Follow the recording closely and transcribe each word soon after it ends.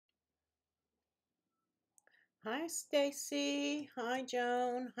Hi, Stacy. Hi,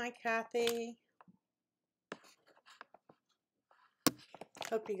 Joan. Hi, Kathy.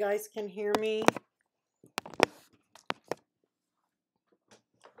 Hope you guys can hear me.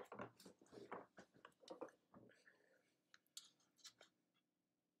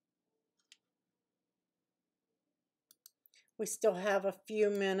 We still have a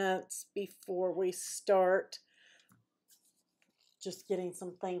few minutes before we start. Just getting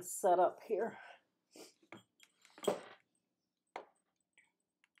some things set up here.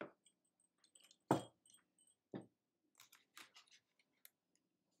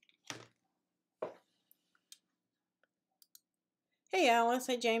 Hey, Alice.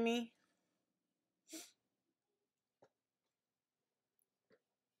 Hey, Jamie.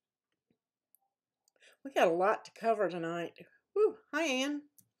 We got a lot to cover tonight. Woo. Hi, Ann.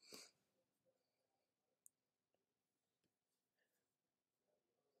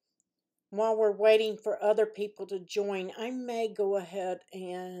 While we're waiting for other people to join, I may go ahead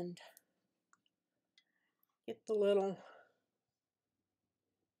and get the little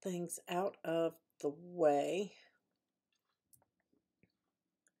things out of the way.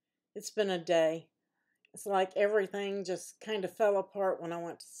 It's been a day. It's like everything just kind of fell apart when I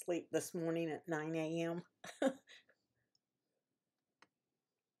went to sleep this morning at 9 a.m.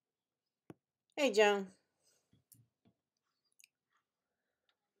 Hey, Joan.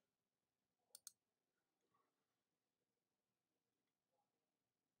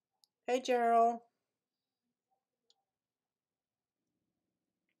 Hey, Gerald.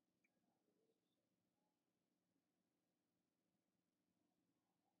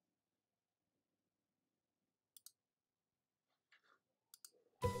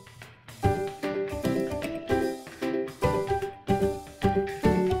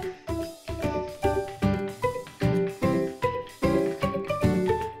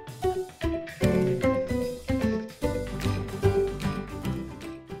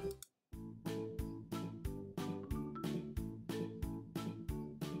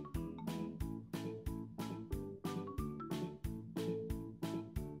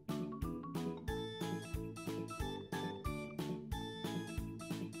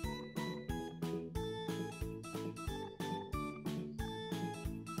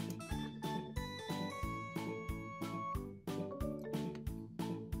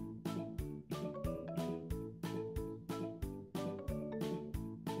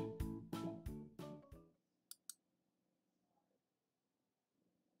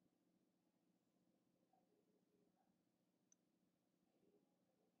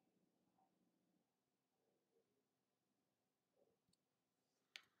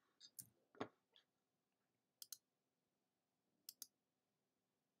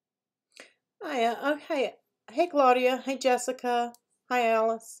 Hi, okay. Hey, Claudia. Hey, Jessica. Hi,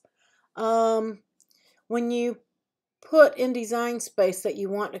 Alice. When you put in Design Space that you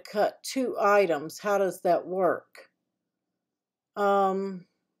want to cut 2 items, how does that work? Hey,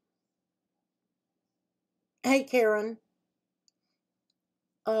 Karen.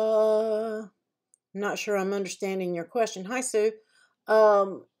 Not sure I'm understanding your question. Hi, Sue.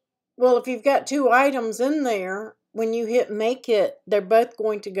 Well, if you've got 2 items in there, when you hit make it, they're both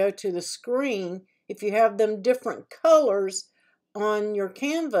going to go to the screen. If you have them different colors on your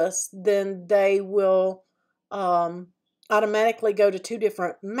canvas, then they will automatically go to 2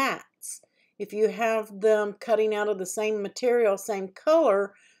 different mats. If you have them cutting out of the same material, same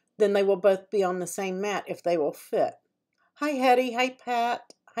color, then they will both be on the same mat if they will fit. Hi, Hetty. Hi, Pat.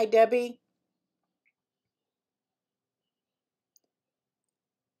 Hi, Debbie.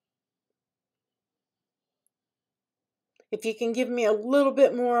 If you can give me a little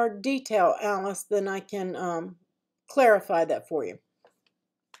bit more detail, Alice, then I can clarify that for you.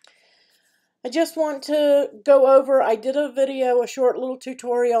 I just want to go over, I did a video, a short little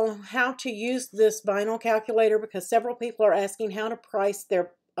tutorial on how to use this vinyl calculator because several people are asking how to price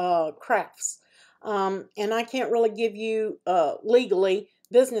their crafts. And I can't really give you legally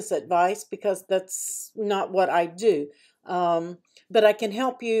business advice because that's not what I do. But I can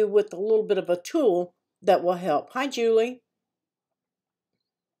help you with a little bit of a tool that will help. Hi, Julie.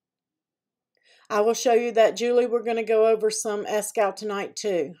 I will show you that, Julie. We're going to go over some SCAL tonight,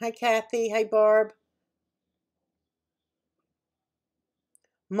 too. Hi, Kathy. Hi, Barb.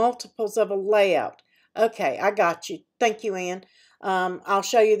 Multiples of a layout. Okay, I got you. Thank you, Ann. I'll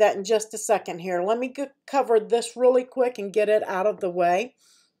show you that in just a second here. Let me cover this really quick and get it out of the way.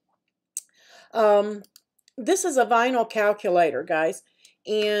 This is a vinyl calculator, guys,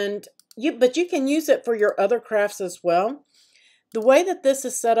 but you can use it for your other crafts as well. The way that this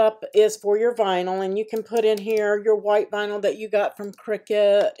is set up is for your vinyl, and you can put in here your white vinyl that you got from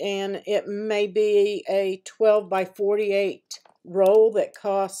Cricut, and it may be a 12 by 48 roll that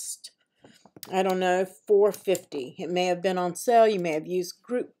cost, I don't know, $4.50. It may have been on sale. You may have used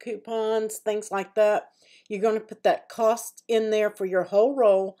group coupons, things like that. You're going to put that cost in there for your whole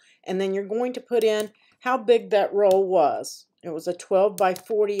roll, and then you're going to put in how big that roll was. It was a 12 by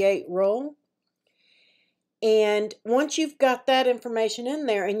 48 roll. And once you've got that information in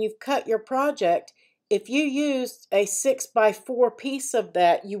there and you've cut your project, if you used a 6 by 4 piece of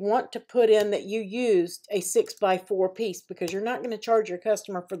that, you want to put in that you used a 6 by 4 piece, because you're not going to charge your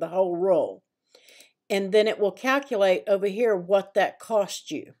customer for the whole roll. And then it will calculate over here what that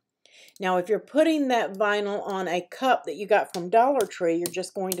cost you. Now, if you're putting that vinyl on a cup that you got from Dollar Tree, you're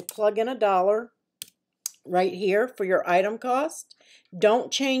just going to plug in $1 right here for your item cost.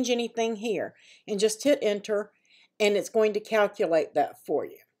 Don't change anything here, and just hit enter, and it's going to calculate that for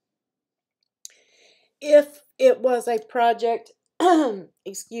you. If it was a project,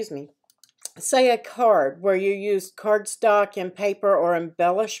 excuse me, say a card where you used cardstock and paper or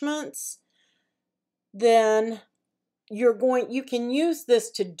embellishments, then you can use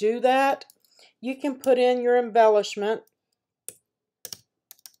this to do that. You can put in your embellishment.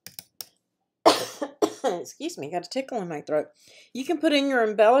 Excuse me, got a tickle in my throat. You can put in your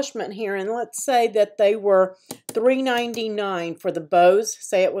embellishment here, and let's say that they were $3.99 for the bows.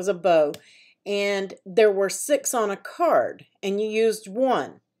 Say it was a bow, and there were 6 on a card, and you used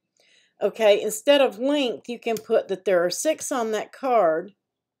 1. Okay, instead of length, you can put that there are 6 on that card,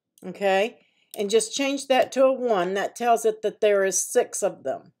 okay, and just change that to a 1. That tells it that there is 6 of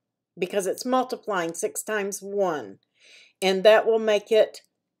them, because it's multiplying 6 times 1, and that will make it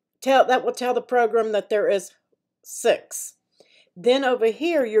that will tell the program that there is 6. Then over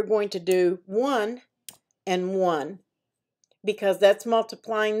here you're going to do 1 and 1, because that's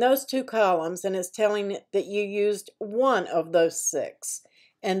multiplying those 2 columns, and it's telling it that you used 1 of those 6.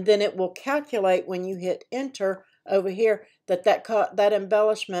 And then it will calculate when you hit enter over here that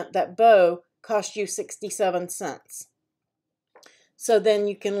embellishment, that bow, cost you 67 cents. So then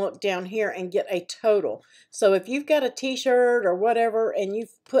you can look down here and get a total. So if you've got a t-shirt or whatever and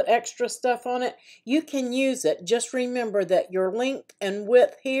you've put extra stuff on it, you can use it. Just remember that your length and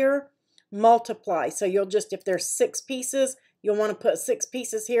width here multiply. So you'll just, if there's 6 pieces, you'll want to put 6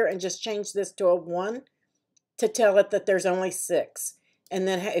 pieces here and just change this to a 1 to tell it that there's only 6. And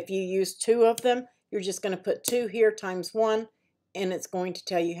then if you use 2 of them, you're just going to put 2 here times 1, and it's going to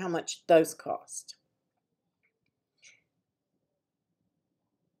tell you how much those cost.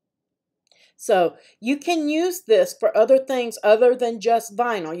 So you can use this for other things other than just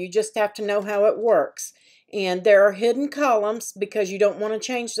vinyl. You just have to know how it works. And there are hidden columns because you don't want to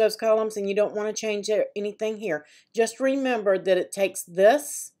change those columns, and you don't want to change anything here. Just remember that it takes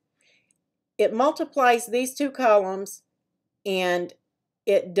this, it multiplies these 2 columns, and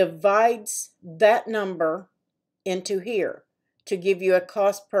it divides that number into here to give you a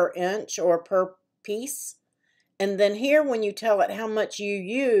cost per inch or per piece. And then here, when you tell it how much you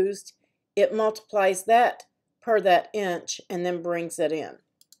used, it multiplies that per that inch and then brings it in.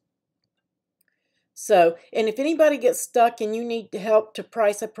 So, and if anybody gets stuck and you need help to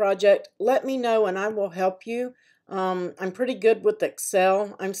price a project, let me know and I will help you. I'm pretty good with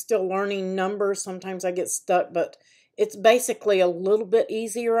Excel. I'm still learning numbers. Sometimes I get stuck, but it's basically a little bit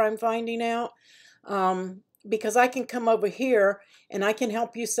easier, I'm finding out, because I can come over here and I can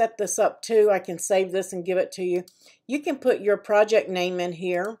help you set this up too. I can save this and give it to you. You can put your project name in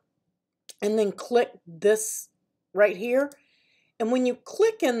here and then click this right here. And when you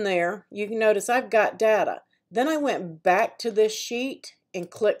click in there, you can notice I've got data. Then I went back to this sheet and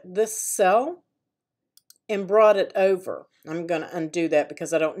clicked this cell and brought it over. I'm going to undo that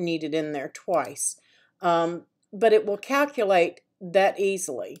because I don't need it in there twice. But it will calculate that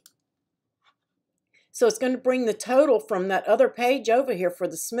easily. So it's going to bring the total from that other page over here for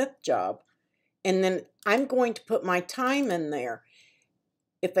the Smith job. And then I'm going to put my time in there.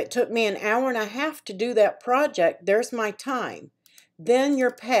 If it took me an hour and a half to do that project, there's my time. Then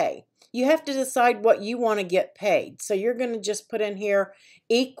your pay. You have to decide what you want to get paid. So you're going to just put in here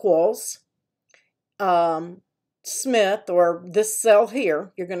equals Smith, or this cell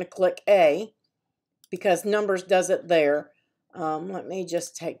here. You're going to click A because numbers does it there. Let me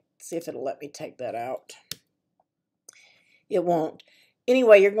just see if it'll let me take that out. It won't.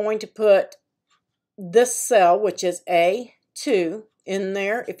 Anyway, you're going to put this cell, which is A2, in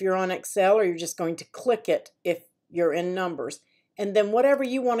there if you're on Excel, or you're just going to click it if you're in numbers. and then whatever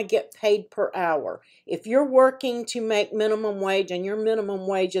you want to get paid per hour. If you're working to make minimum wage and your minimum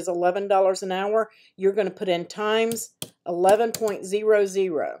wage is $11 an hour, you're going to put in times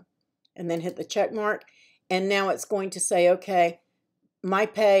 11.00 and then hit the check mark. And now it's going to say, okay, my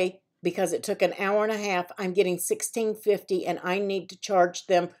pay, because it took an hour and a half, I'm getting $16.50, and I need to charge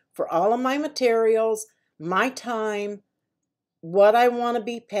them for all of my materials, my time, what I want to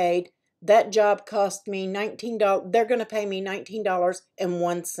be paid. That job cost me $19. They're going to pay me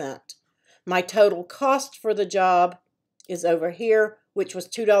 $19.01. My total cost for the job is over here, which was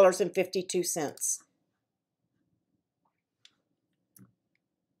 $2.52.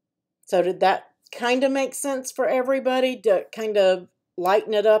 So did that kind of make sense for everybody, to kind of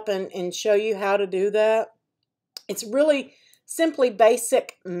lighten it up and show you how to do that? It's really simply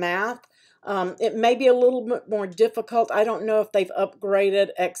basic math. It may be a little bit more difficult. I don't know if they've upgraded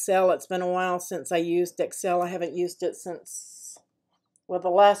Excel. It's been a while since I used Excel. I haven't used it since, well, the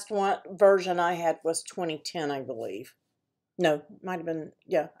last version I had was 2010, I believe. No, might have been,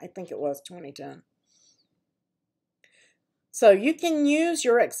 yeah, I think it was 2010. So you can use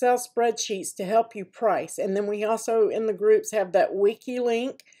your Excel spreadsheets to help you price. And then we also in the groups have that wiki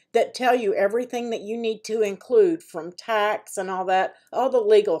link that tell you everything that you need to include, from tax and all that, all the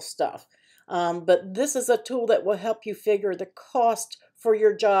legal stuff. But this is a tool that will help you figure the cost for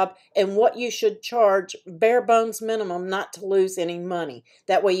your job and what you should charge, bare bones minimum, not to lose any money.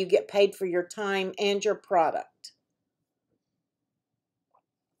 That way you get paid for your time and your product.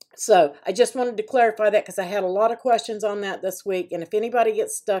 So I just wanted to clarify that because I had a lot of questions on that this week. And if anybody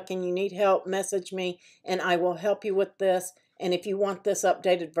gets stuck and you need help, message me and I will help you with this. And if you want this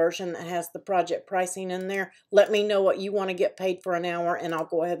updated version that has the project pricing in there, let me know what you want to get paid for an hour and I'll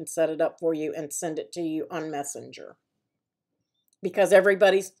go ahead and set it up for you and send it to you on Messenger. Because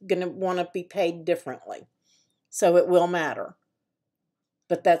everybody's going to want to be paid differently. So it will matter.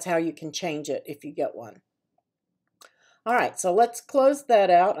 But that's how you can change it if you get one. All right, so let's close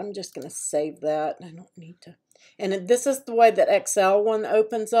that out. I'm just going to save that. I don't need to. And this is the way that Excel one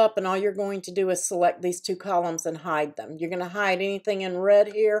opens up, and all you're going to do is select these two columns and hide them. You're going to hide anything in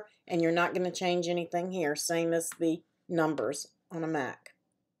red here, and you're not going to change anything here, same as the numbers on a Mac.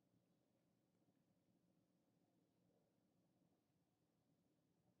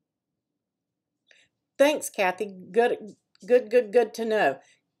 Thanks, Kathy. Good to know.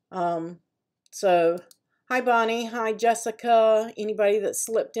 So, hi, Bonnie. Hi, Jessica. Anybody that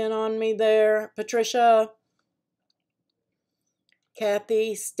slipped in on me there? Patricia,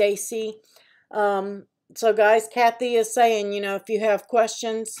 Kathy, Stacy. So, guys, Kathy is saying, if you have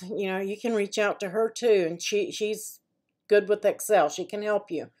questions, you can reach out to her too. And she's good with Excel. She can help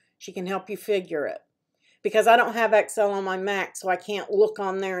you. She can help you figure it. Because I don't have Excel on my Mac, so I can't look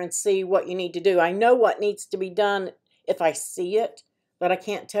on there and see what you need to do. I know what needs to be done if I see it, but I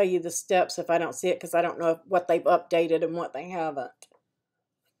can't tell you the steps if I don't see it because I don't know what they've updated and what they haven't.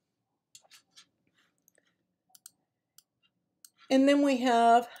 And then we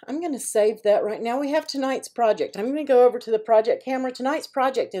have, I'm going to save that right now. We have tonight's project. I'm going to go over to the project camera. Tonight's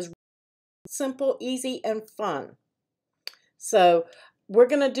project is simple, easy, and fun. So we're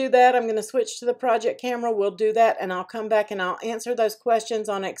going to do that. I'm going to switch to the project camera. We'll do that, and I'll come back and I'll answer those questions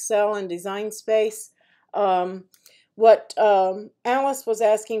on Excel and Design Space. What Alice was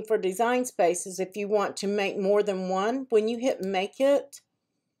asking for Design Space is if you want to make more than one, when you hit Make It,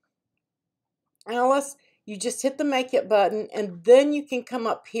 Alice, you just hit the Make It button, and then you can come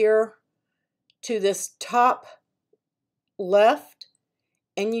up here to this top left,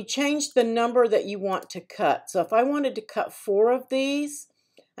 and you change the number that you want to cut. So if I wanted to cut 4 of these,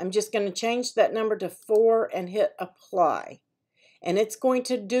 I'm just going to change that number to 4 and hit Apply. And it's going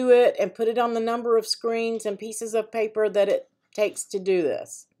to do it and put it on the number of screens and pieces of paper that it takes to do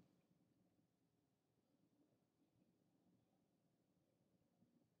this.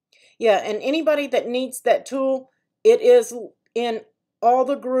 Yeah, and anybody that needs that tool, it is in all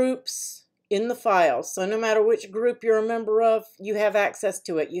the groups in the files. So no matter which group you're a member of, you have access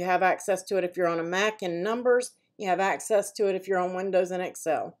to it. You have access to it if you're on a Mac in Numbers. You have access to it if you're on Windows and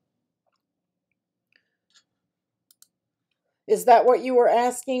Excel. Is that what you were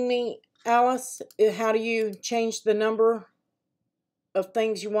asking me, Alice? How do you change the number of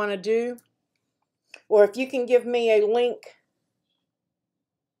things you want to do? Or if you can give me a link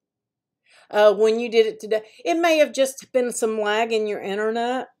when you did it today. It may have just been some lag in your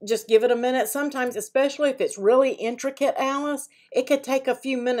internet. Just give it a minute. Sometimes, especially if it's really intricate, Alice, it could take a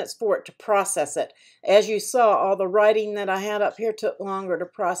few minutes for it to process it. As you saw, all the writing that I had up here took longer to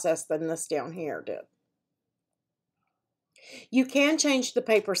process than this down here did. You can change the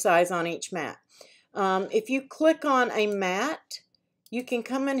paper size on each mat. If you click on a matte, you can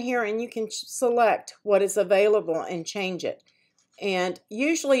come in here and you can select what is available and change it. And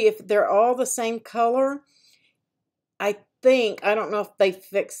usually if they're all the same color, I don't know if they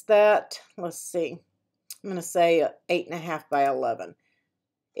fixed that. Let's see. I'm going to say 8.5 by 11.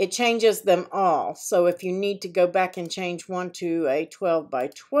 It changes them all. So if you need to go back and change one to a 12 by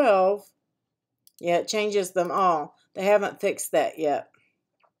 12, yeah, it changes them all. They haven't fixed that yet.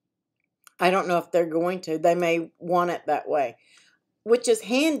 I don't know if they're going to. They may want it that way, which is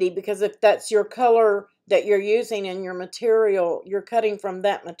handy because if that's your color that you're using in your material, you're cutting from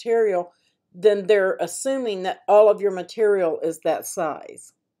that material, then they're assuming that all of your material is that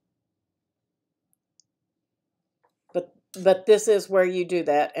size. But this is where you do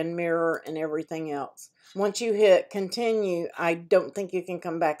that and mirror and everything else. Once you hit continue, I don't think you can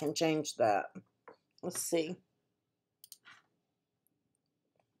come back and change that. Let's see.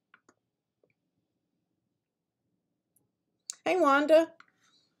 Hey, Wanda.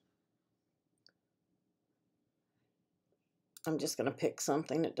 I'm just going to pick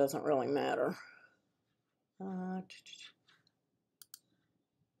something that doesn't really matter.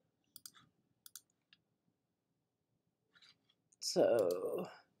 So,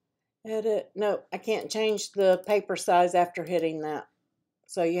 edit. No, I can't change the paper size after hitting that.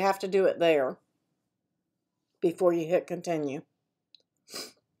 So you have to do it there before you hit continue.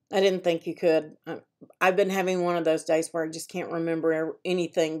 I didn't think you could. I've been having one of those days where I just can't remember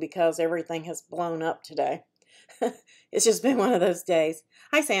anything because everything has blown up today. It's just been one of those days.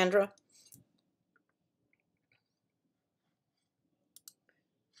 Hi, Sandra.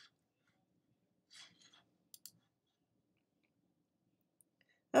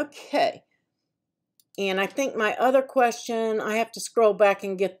 Okay. And I think my other question, I have to scroll back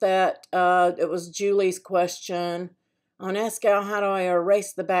and get that. It was Julie's question. On SCAL, how do I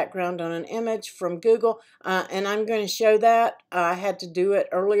erase the background on an image from Google? And I'm going to show that. I had to do it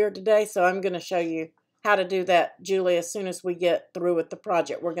earlier today, so I'm going to show you how to do that, Julie, as soon as we get through with the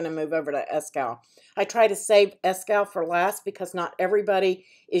project. We're going to move over to SCAL. I try to save SCAL for last because not everybody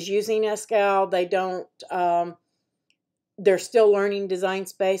is using SCAL. They don't... they're still learning Design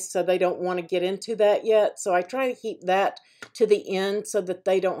Space, so they don't want to get into that yet. So I try to keep that to the end so that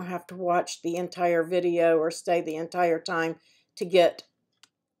they don't have to watch the entire video or stay the entire time to get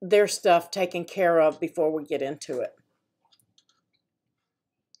their stuff taken care of before we get into it.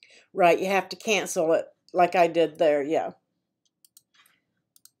 Right, you have to cancel it like I did there, yeah.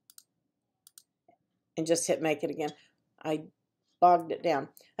 And just hit make it again. I bogged it down.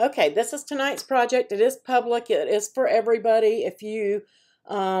 Okay, this is tonight's project. It is public. It is for everybody. If you,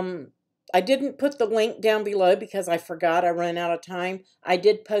 I didn't put the link down below because I forgot. I ran out of time. I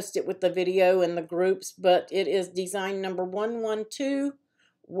did post it with the video in the groups, but it is design number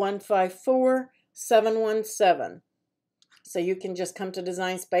 112154-717. So you can just come to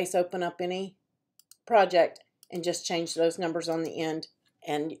Design Space, open up any project, and just change those numbers on the end,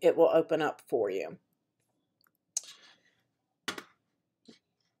 and it will open up for you.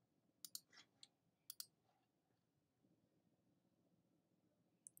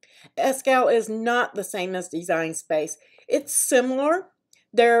 SCAL is not the same as Design Space. It's similar.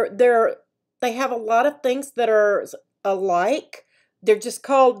 They have a lot of things that are alike. They're just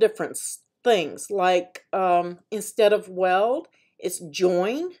called different things. Like instead of weld, it's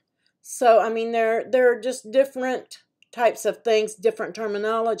join. So I mean, they're just different types of things, different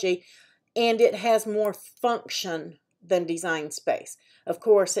terminology, and it has more function than Design Space. Of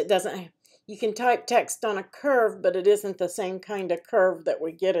course, it doesn't. You can type text on a curve, but it isn't the same kind of curve that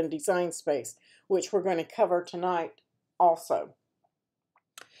we get in Design Space, which we're going to cover tonight also.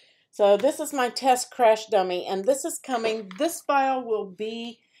 So this is my test crash dummy, and this is coming. This file will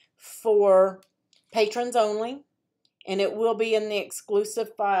be for patrons only, and it will be in the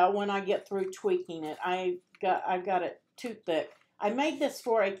exclusive file when I get through tweaking it. I got it too thick. I made this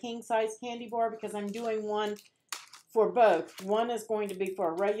for a king size candy bar because I'm doing one for both. One is going to be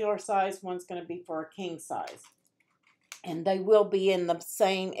for a regular size, one's going to be for a king size. And they will be in the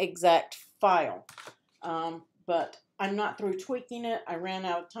same exact file. But I'm not through tweaking it. I ran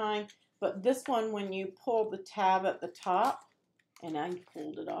out of time. But this one, when you pull the tab at the top, and I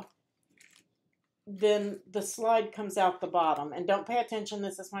pulled it off, then the slide comes out the bottom. And don't pay attention,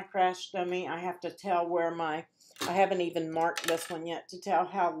 this is my crash dummy. I have to tell where I haven't even marked this one yet to tell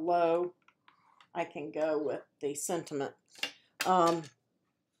how low I can go with the sentiment. But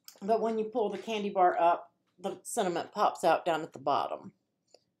when you pull the candy bar up, the sentiment pops out down at the bottom.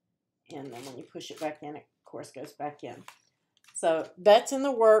 And then when you push it back in, it of course goes back in. So that's in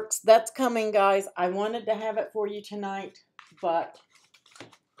the works. That's coming, guys. I wanted to have it for you tonight, but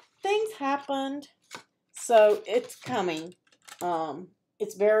things happened. So it's coming.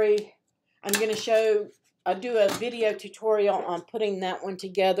 It's very, I'm going to I'll do a video tutorial on putting that one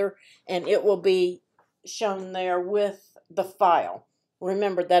together, and it will be shown there with the file.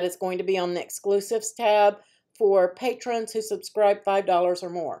 Remember that it's going to be on the exclusives tab for patrons who subscribe $5 or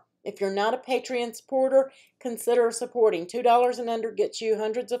more. If you're not a Patreon supporter, consider supporting. $2 and under gets you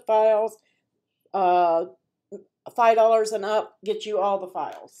hundreds of files. $5 and up gets you all the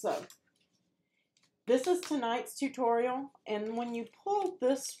files. So this is tonight's tutorial, and when you pull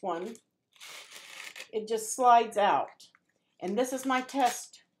this one, it just slides out. And this is my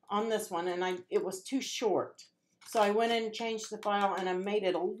test on this one, and it was too short. So I went in and changed the file, and I made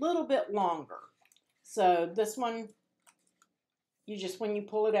it a little bit longer. So this one, when you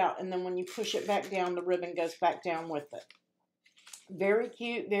pull it out, and then when you push it back down, the ribbon goes back down with it. Very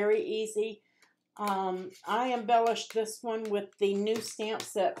cute, very easy. I embellished this one with the new stamp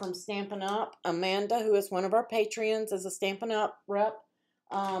set from Stampin' Up. Amanda, who is one of our Patreons, is a Stampin' Up rep.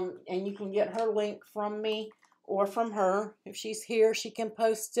 And you can get her link from me or from her. If she's here, she can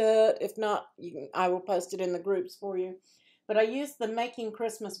post it. If not, I will post it in the groups for you. But I used the Making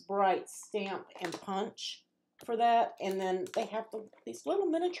Christmas Bright stamp and punch for that. And then they have these little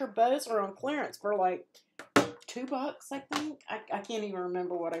miniature bows are on clearance for like $2, I think. I can't even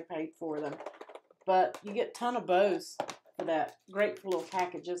remember what I paid for them. But you get a ton of bows for that. Great for little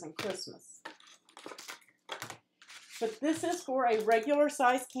packages and Christmas. But this is for a regular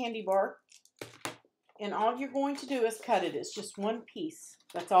size candy bar. And all you're going to do is cut it. It's just one piece.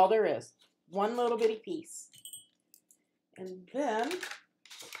 That's all there is. One little bitty piece. And then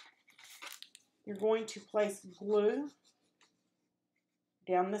you're going to place glue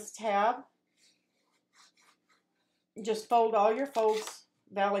down this tab. Just fold all your folds,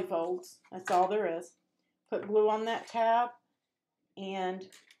 valley folds. That's all there is. Put glue on that tab and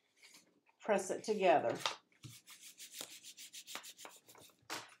press it together.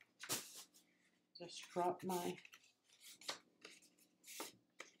 Just drop my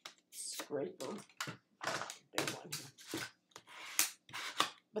scraper. Big one here.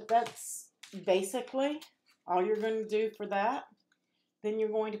 But that's basically all you're going to do for that. Then you're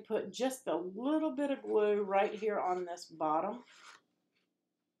going to put just a little bit of glue right here on this bottom.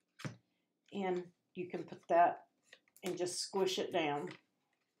 And you can put that and just squish it down.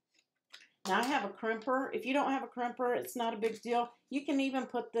 Now I have a crimper. If you don't have a crimper, it's not a big deal. You can even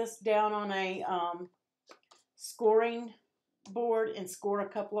put this down on a scoring board and score a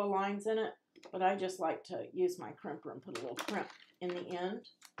couple of lines in it. But I just like to use my crimper and put a little crimp in the end,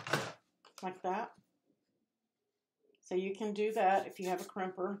 like that. So you can do that if you have a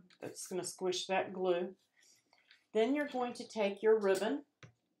crimper that's going to squish that glue. Then you're going to take your ribbon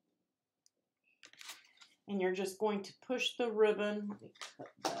and you're just going to push the ribbon. Let me cut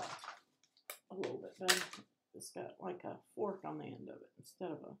that a little bit better. It's got like a fork on the end of it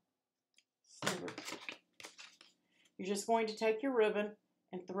instead of a sliver. You're just going to take your ribbon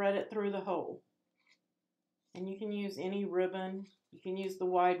and thread it through the hole. And you can use any ribbon. You can use the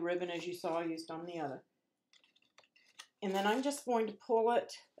wide ribbon as you saw I used on the other. And then I'm just going to pull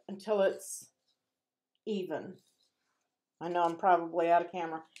it until it's even. I know I'm probably out of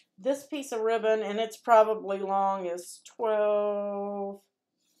camera. This piece of ribbon, and it's probably long, is 12,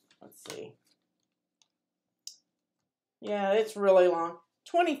 let's see. Yeah, it's really long.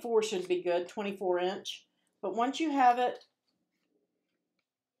 24 should be good, 24 inch. But once you have it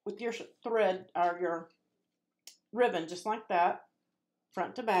with your thread or your ribbon, just like that,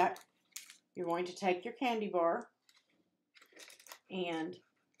 front to back, you're going to take your candy bar and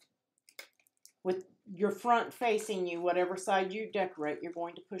with your front facing you, whatever side you decorate, you're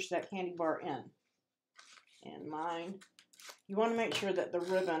going to push that candy bar in. And mine, you want to make sure that the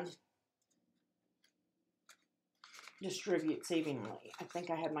ribbon distributes evenly. I think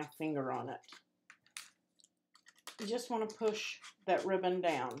I had my finger on it. You just want to push that ribbon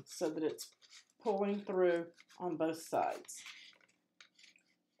down so that it's pulling through on both sides.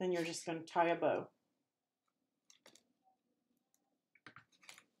 Then you're just going to tie a bow.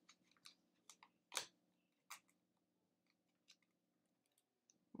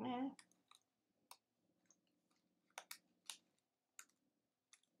 Yeah.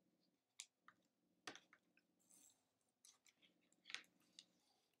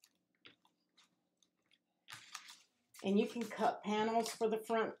 And you can cut panels for the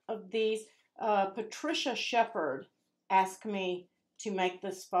front of these. Patricia Shepard asked me to make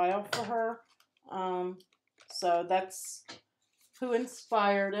this file for her. So that's who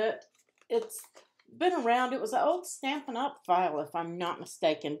inspired it. It's been around. It was an old Stampin' Up file, if I'm not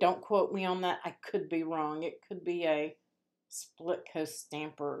mistaken. Don't quote me on that. I could be wrong. It could be a Split Coast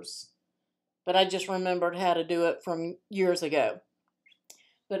Stampers but I just remembered how to do it from years ago.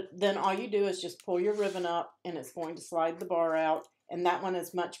 But then all you do is just pull your ribbon up and it's going to slide the bar out. And that one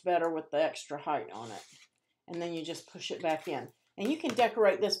is much better with the extra height on it. And then you just push it back in. And you can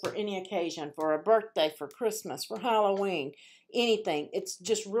decorate this for any occasion, for a birthday, for Christmas, for Halloween, anything. It's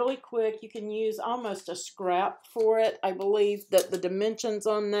just really quick. You can use almost a scrap for it. I believe that the dimensions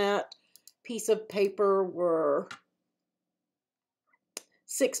on that piece of paper were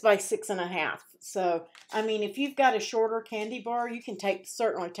 6 by 6.5. So, I mean, if you've got a shorter candy bar, you can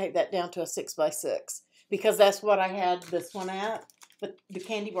certainly take that down to a 6 by 6, because that's what I had this one at. But the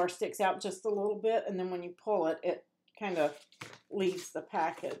candy bar sticks out just a little bit, and then when you pull it, it kind of leaves the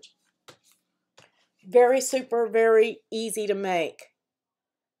package. Very super, very easy to make.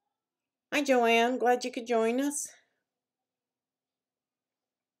 Hi, Joanne. Glad you could join us.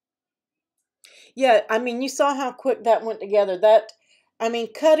 Yeah, I mean, you saw how quick that went together. I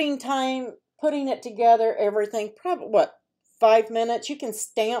mean, cutting time, putting it together, everything, probably, what, 5 minutes? You can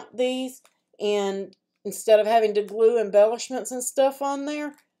stamp these, and instead of having to glue embellishments and stuff on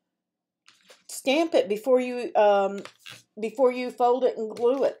there, stamp it before you fold it and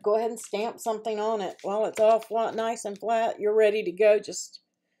glue it. Go ahead and stamp something on it. While it's all flat, nice and flat, you're ready to go. Just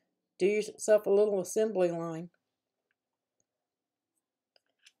do yourself a little assembly line.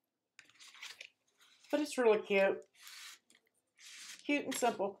 But it's really cute. Cute and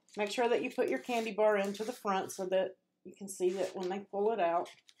simple. Make sure that you put your candy bar into the front so that you can see that when they pull it out.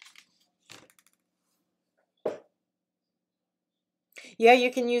 Yeah,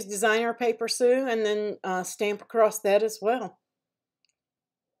 you can use designer paper, Sue, and then stamp across that as well.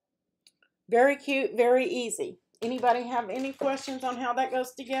 Very cute, very easy. Anybody have any questions on how that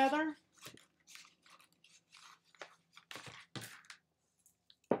goes together?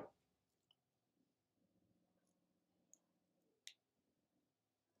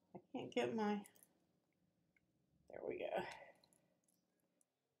 I can't get my... There we go.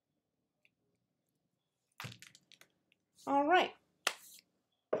 All right.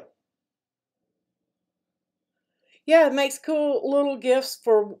 Yeah, it makes cool little gifts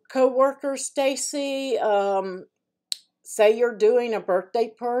for coworkers, Stacy. Say you're doing a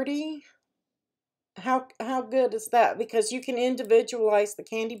birthday party. How good is that? Because you can individualize the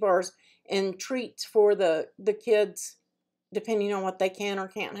candy bars and treats for the kids depending on what they can or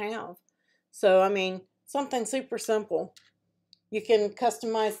can't have. So, I mean, something super simple. You can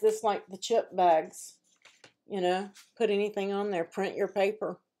customize this like the chip bags. You know, put anything on there. Print your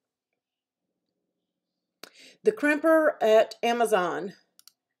paper. The crimper at Amazon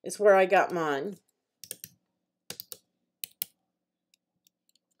is where I got mine.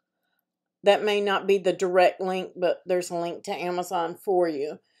 That may not be the direct link, but there's a link to Amazon for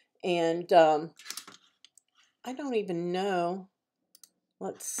you. And I don't even know.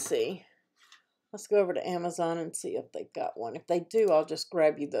 Let's see. Let's go over to Amazon and see if they've got one. If they do, I'll just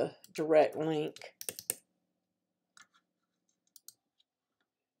grab you the direct link.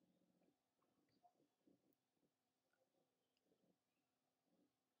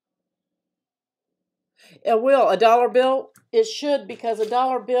 It will. A dollar bill? It should, because a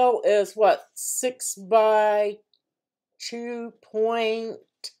dollar bill is what? 6 by 2 point...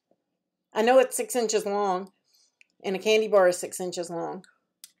 I know it's 6 inches long. And a candy bar is 6 inches long.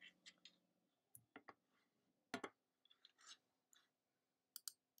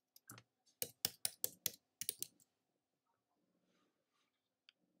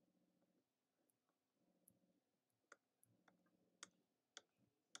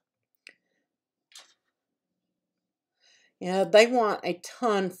 Yeah, they want a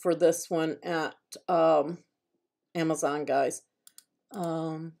ton for this one at Amazon, guys.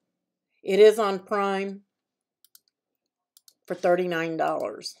 It is on Prime for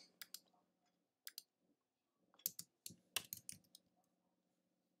 $39.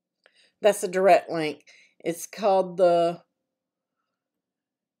 That's a direct link. It's called the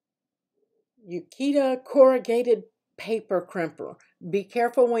Yukita Corrugated Paper Crimper. Be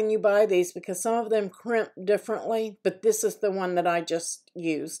careful when you buy these because some of them crimp differently, but this is the one that I just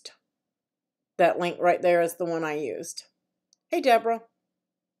used. That link right there is the one I used. Hey, Deborah.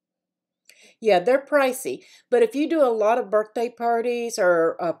 Yeah, they're pricey, but if you do a lot of birthday parties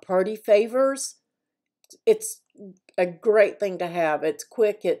or party favors, it's a great thing to have. It's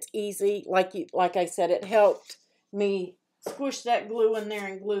quick, it's easy. Like I said, it helped me squish that glue in there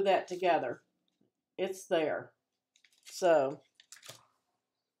and glue that together. It's there. So,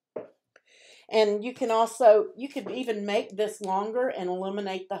 and you could even make this longer and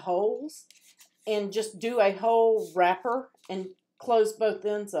eliminate the holes and just do a whole wrapper and close both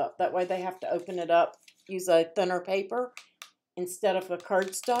ends up. That way they have to open it up, use a thinner paper instead of a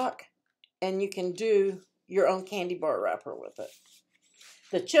cardstock. and you can do your own candy bar wrapper with it.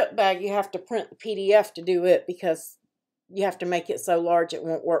 The chip bag, you have to print the PDF to do it because you have to make it so large it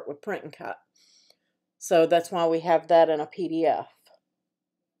won't work with print and cut. So that's why we have that in a PDF.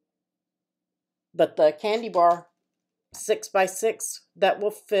 But the candy bar, 6x6, that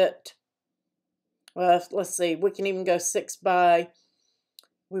will fit. Well, let's see, we can even go 6 by,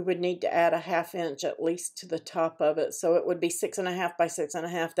 we would need to add a 1/2 inch at least to the top of it. So it would be 6.5 by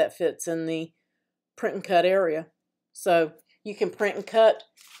 6.5. That fits in the print and cut area. So you can print and cut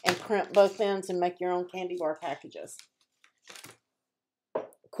and print both ends and make your own candy bar packages.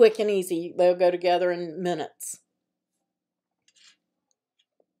 Quick and easy. They'll go together in minutes.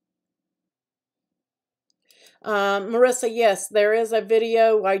 Marissa, yes, there is a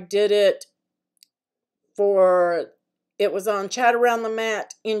video. I did it it was on Chat Around the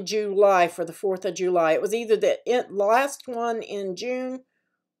Mat in July for the 4th of July. It was either the last one in June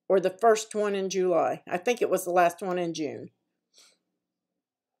or the first one in July. I think it was the last one in June.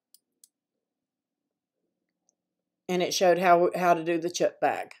 And it showed how to do the chip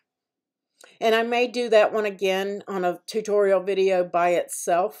bag. And I may do that one again on a tutorial video by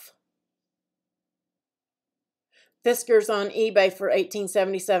itself. Fiskars on eBay for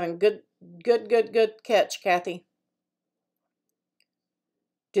 $18.77. Good catch, Kathy.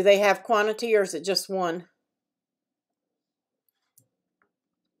 Do they have quantity or is it just one?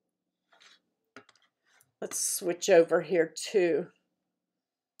 Let's switch over here to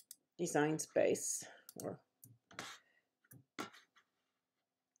Design Space.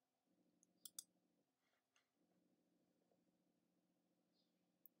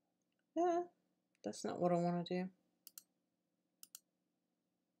 That's not what I want to do.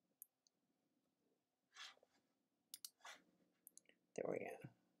 There we go.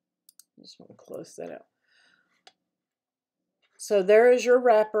 Just want to close that out. So there is your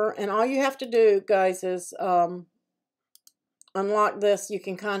wrapper, and all you have to do, guys, is unlock this. You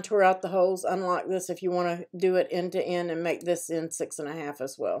can contour out the holes. Unlock this if you want to do it end to end and make this in 6.5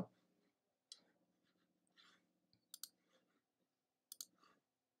 as well.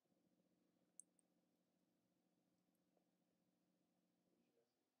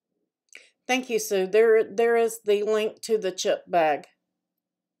 Thank you, Sue. There is the link to the chip bag.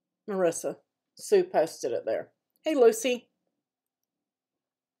 Marissa. Sue posted it there. Hey, Lucy.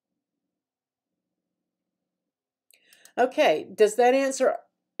 Okay, does that answer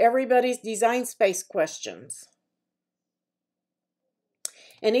everybody's Design Space questions?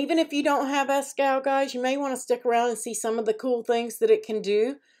 And even if you don't have SCAL, guys, you may want to stick around and see some of the cool things that it can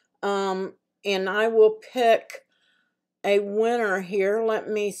do. And I will pick a winner here. Let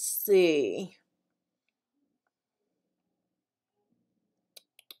me see.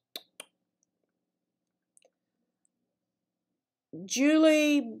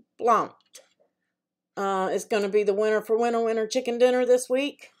 Julie Blount is going to be the winner for Winter Chicken Dinner this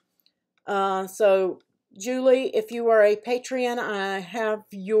week. So, Julie, if you are a Patreon, I have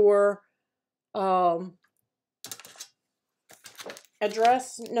your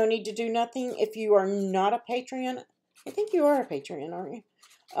address. No need to do nothing. If you are not a Patreon, I think you are a Patreon, aren't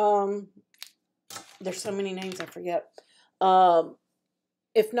you? There's so many names I forget.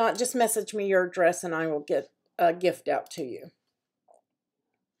 If not, just message me your address and I will get a gift out to you.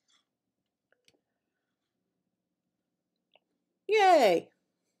 Yay!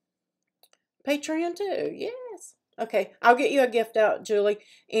 Patreon too, yes. Okay, I'll get you a gift out, Julie.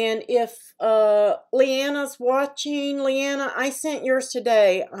 And if Leanna's watching, Leanna, I sent yours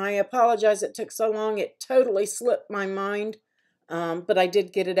today. I apologize it took so long. It totally slipped my mind. But I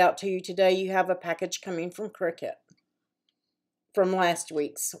did get it out to you today. You have a package coming from Cricut from last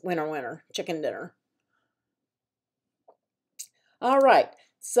week's Winter Chicken Dinner. All right.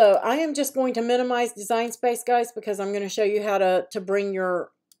 So I am just going to minimize Design Space, guys, because I'm going to show you how to bring your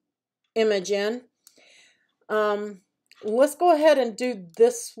image in. Let's go ahead and do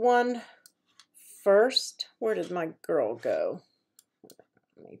this one first. Where did my girl go?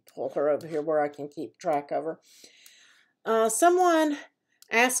 Let me pull her over here where I can keep track of her. Someone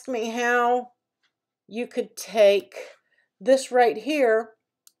asked me how you could take this right here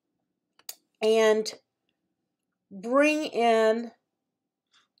and bring in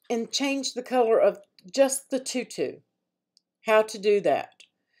and change the color of just the tutu. How to do that.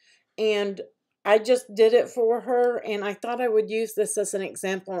 And I just did it for her, and I thought I would use this as an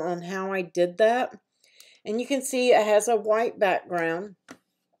example on how I did that. And you can see it has a white background,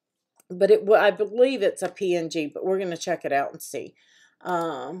 but I believe it's a PNG, but we're going to check it out and see.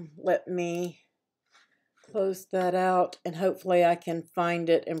 Let me close that out, and hopefully I can find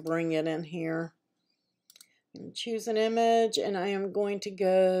it and bring it in here. And choose an image, and I am going to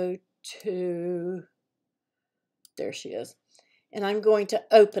go to, there she is. And I'm going to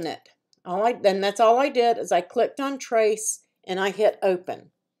open it. Then that's all I did is I clicked on trace and I hit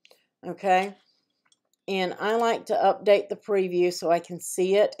open. Okay. And I like to update the preview so I can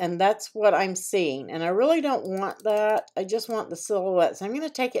see it. And that's what I'm seeing. And I really don't want that. I just want the silhouette. So I'm going to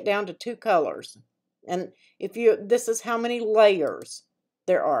take it down to 2 colors. And this is how many layers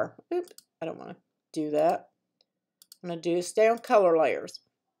there are. Oops, I don't want to do that. I'm going to stay on color layers.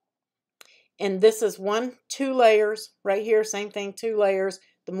 And this is 2 layers right here. Same thing, 2 layers.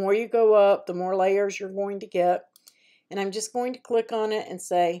 The more you go up, the more layers you're going to get. And I'm just going to click on it and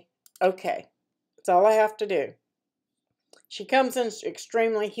say, okay. That's all I have to do. She comes in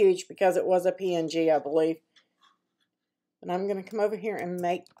extremely huge because it was a PNG, I believe. And I'm going to come over here and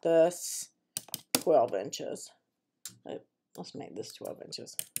make this 12 inches. Let's make this 12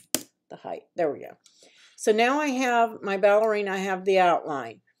 inches. The height. There we go. So now I have my ballerina. I have the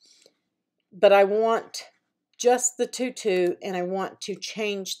outline. But I want just the tutu, and I want to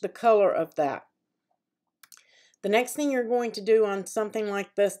change the color of that. The next thing you're going to do on something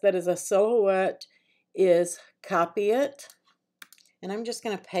like this that is a silhouette is copy it. And I'm just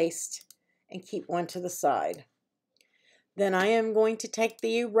going to paste and keep one to the side. Then I am going to take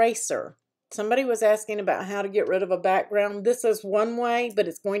the eraser. Somebody was asking about how to get rid of a background. This is one way, but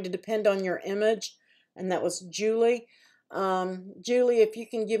it's going to depend on your image. And that was Julie. Julie, if you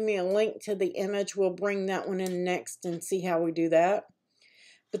can give me a link to the image, we'll bring that one in next and see how we do that.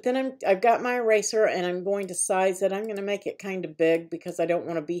 But then I've got my eraser and I'm going to size it. I'm going to make it kind of big because I don't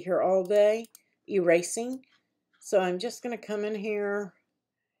want to be here all day erasing. So I'm just going to come in here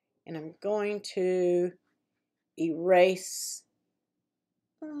and I'm going to erase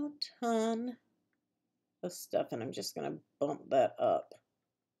a ton of stuff, and I'm just going to bump that up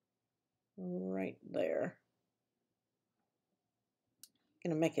right there.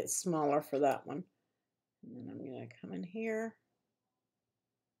 I'm going to make it smaller for that one. And then I'm going to come in here.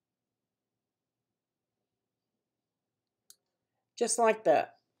 Just like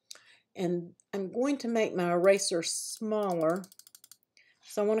that. And I'm going to make my eraser smaller.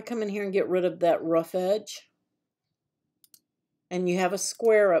 So I want to come in here and get rid of that rough edge. And you have a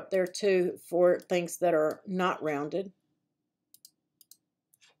square up there too for things that are not rounded.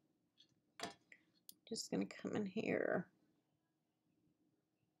 Just going to come in here.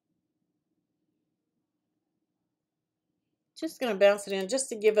 Just going to bounce it in just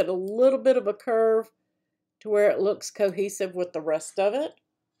to give it a little bit of a curve to where it looks cohesive with the rest of it.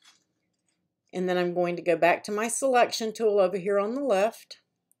 And then I'm going to go back to my selection tool over here on the left.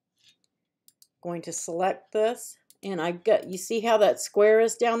 Going to select this, and I've got, you see how that square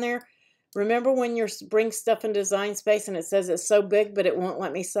is down there? Remember when you bring stuff in Design Space and it says it's so big but it won't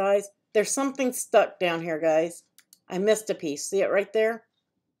let me size? There's something stuck down here, guys. I missed a piece. See it right there?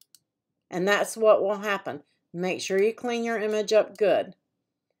 And that's what will happen. Make sure you clean your image up good.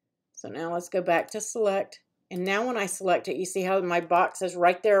 So now let's go back to select. And now when I select it, you see how my box is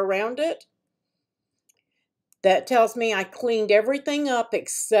right there around it? That tells me I cleaned everything up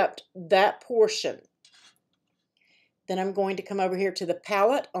except that portion. Then I'm going to come over here to the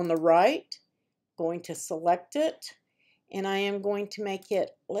palette on the right, going to select it, and I am going to make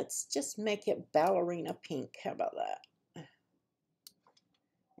it, let's just make it ballerina pink. How about that?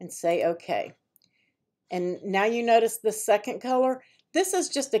 And say okay. And now you notice the second color. This is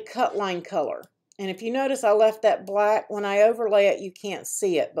just a cut line color. And if you notice, I left that black. When I overlay it, you can't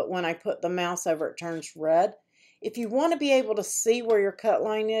see it, but when I put the mouse over it, turns red. If you want to be able to see where your cut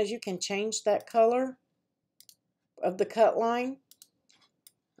line is, you can change that color of the cut line.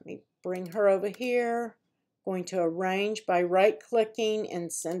 Let me bring her over here. Going to arrange by right-clicking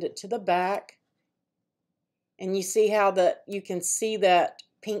and send it to the back. And you see how you can see that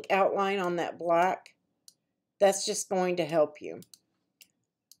pink outline on that black? That's just going to help you.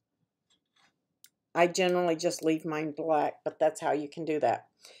 I generally just leave mine black, but that's how you can do that.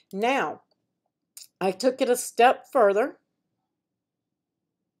 Now, I took it a step further.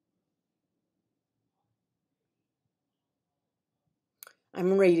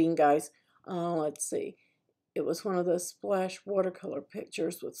 I'm reading, guys. Let's see. It was one of those splash watercolor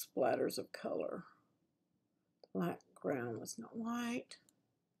pictures with splatters of color. Black ground was not white.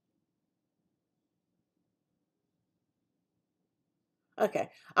 Okay,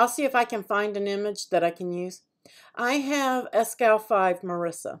 I'll see if I can find an image that I can use. I have SCAL 5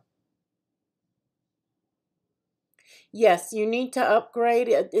 Marissa. Yes, you need to upgrade.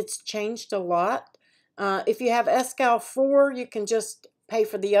 It's changed a lot. If you have SCAL 4, you can just pay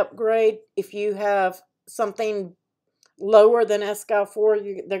for the upgrade. If you have something lower than SCAL 4,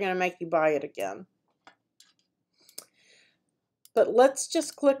 they're going to make you buy it again. But let's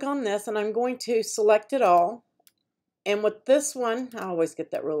just click on this, and I'm going to select it all. And with this one, I always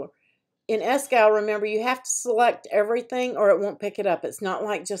get that ruler. In SCAL, remember, you have to select everything or it won't pick it up. It's not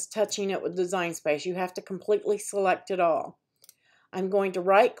like just touching it with Design Space. You have to completely select it all. I'm going to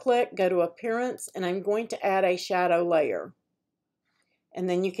right click, go to Appearance, and I'm going to add a shadow layer. And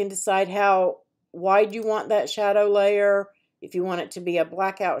then you can decide how wide you want that shadow layer, if you want it to be a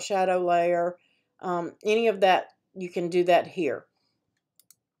blackout shadow layer, any of that, you can do that here.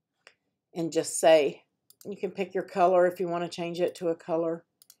 And just say, you can pick your color if you want to change it to a color.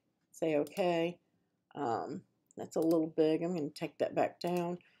 Say okay. That's a little big. I'm going to take that back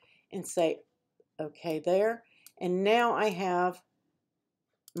down and say okay there. And now I have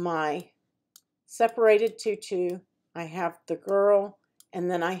my separated tutu. I have the girl,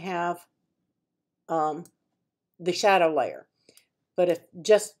 and then I have the shadow layer. But if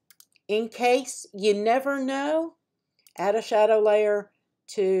just in case, you never know, add a shadow layer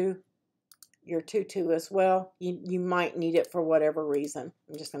to your tutu as well. You might need it for whatever reason.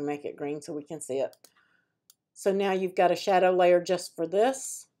 I'm just going to make it green so we can see it. So now you've got a shadow layer just for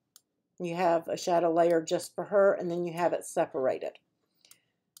this. You have a shadow layer just for her, and then you have it separated.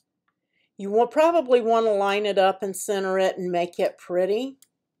 You will probably want to line it up and center it and make it pretty.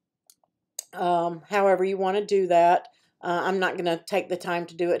 However you want to do that. I'm not going to take the time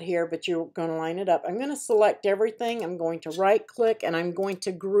to do it here, but you're going to line it up. I'm going to select everything. I'm going to right click and I'm going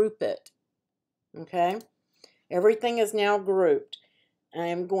to group it. Okay? Everything is now grouped. I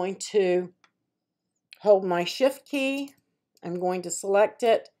am going to hold my shift key. I'm going to select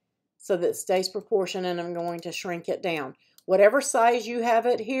it so that it stays proportioned, and I'm going to shrink it down. Whatever size you have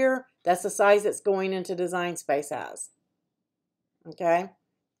it here, that's the size it's going into Design Space as. Okay?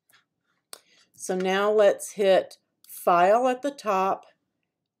 So now let's hit File at the top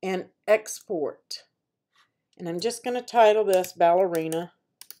and Export. And I'm just going to title this Ballerina.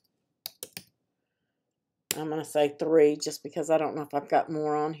 I'm going to say 3 just because I don't know if I've got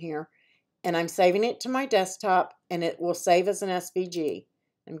more on here. And I'm saving it to my desktop, and it will save as an SVG.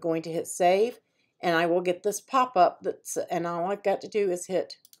 I'm going to hit Save, and I will get this pop-up, and all I've got to do is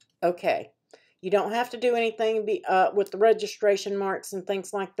hit OK. You don't have to do anything with the registration marks and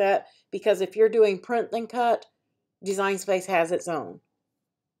things like that, because if you're doing print and cut, Design Space has its own.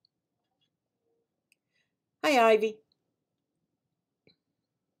 Hi, Ivy.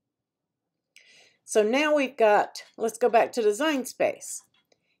 So now we've got, let's go back to Design Space,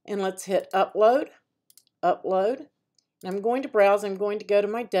 and let's hit Upload, Upload. And I'm going to browse. I'm going to go to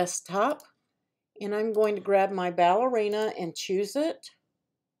my desktop, and I'm going to grab my ballerina and choose it.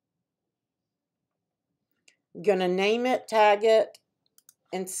 I'm going to name it, tag it,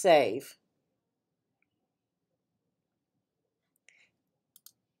 and save.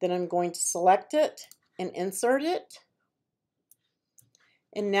 Then I'm going to select it and insert it.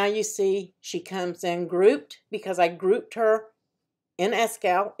 And now you see she comes in grouped because I grouped her in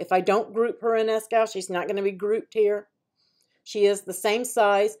SCAL. If I don't group her in SCAL, she's not going to be grouped here. She is the same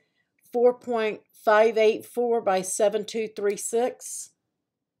size, 4.584 by 7236.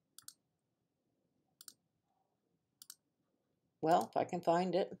 Well, if I can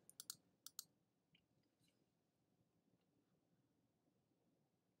find it.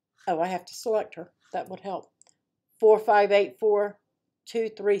 Oh, I have to select her. That would help.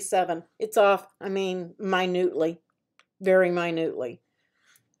 4584237. It's off, I mean, minutely. Very minutely.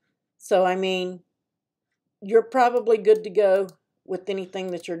 So, I mean, you're probably good to go with anything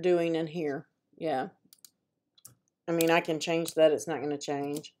that you're doing in here. Yeah. I mean, I can change that. It's not going to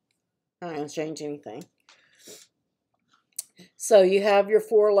change. I'm not going to change anything. So you have your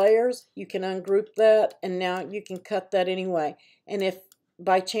 4 layers. You can ungroup that, and now you can cut that anyway. And if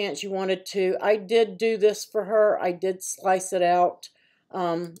by chance you wanted to, I did do this for her. I did slice it out.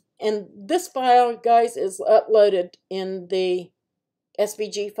 And this file, guys, is uploaded in the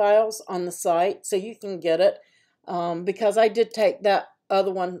SVG files on the site, so you can get it. Because I did take that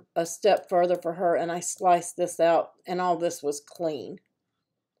other one a step further for her, and I sliced this out, and all this was clean.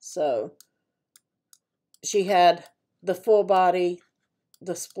 So she had the full body,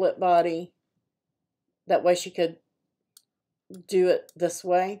 the split body. That way she could do it this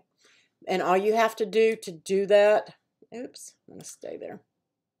way. And all you have to do that, oops, I'm going to stay there.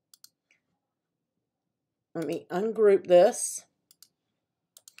 Let me ungroup this.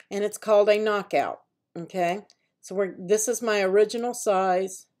 And it's called a knockout. Okay, so this is my original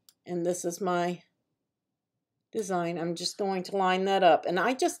size, and this is my design. I'm just going to line that up, and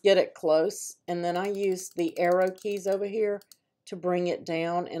I just get it close, and then I use the arrow keys over here to bring it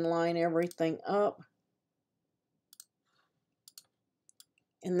down and line everything up.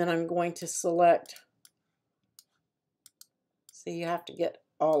 And then I'm going to select So you have to get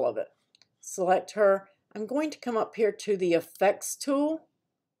all of it. Select her. I'm going to come up here to the effects tool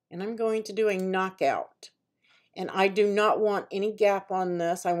and I'm going to do a knockout. And I do not want any gap on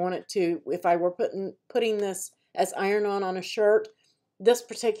this. I want it to, if I were putting this as iron-on a shirt, this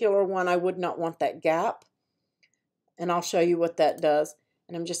particular one I would not want that gap. And I'll show you what that does.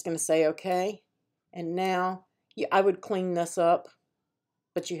 And I'm just going to say okay. And now I would clean this up,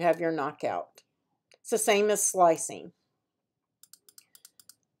 but you have your knockout. It's the same as slicing.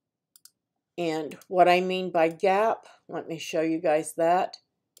 And what I mean by gap, let me show you guys that.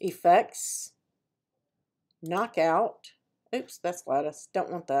 Effects, knockout. Oops, that's lattice.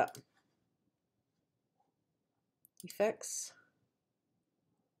 Don't want that. Effects,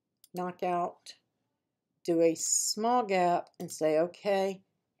 knockout. Do a small gap and say okay.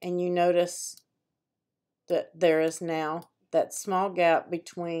 And you notice that there is now that small gap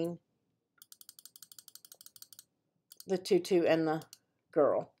between the tutu and the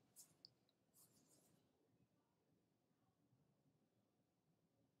girl.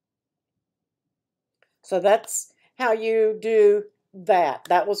 So that's how you do that.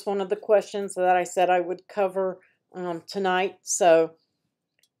 That was one of the questions that I said I would cover tonight. So,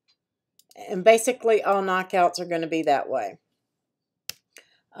 and basically all knockouts are going to be that way.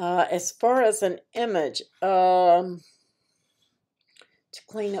 As far as an image to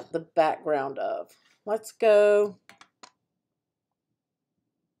clean up the background of, let's go.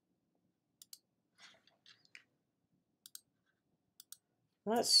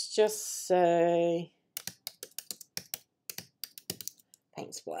 Let's just say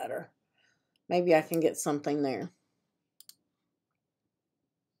paint splatter. Maybe I can get something there.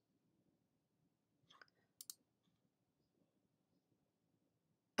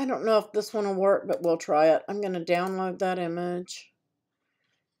 I don't know if this one will work, but we'll try it. I'm going to download that image.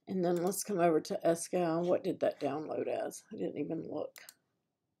 And then let's come over to SCAL. What did that download as? I didn't even look.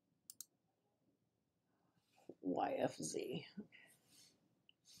 YFZ.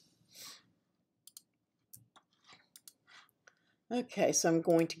 Okay, so I'm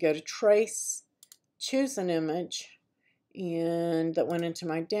going to go to Trace, choose an image, and that went into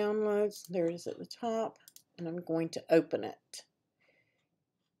my downloads. There it is at the top, and I'm going to open it.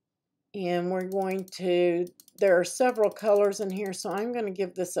 And we're going to, there are several colors in here, so I'm going to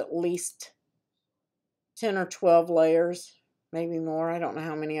give this at least 10 or 12 layers, maybe more. I don't know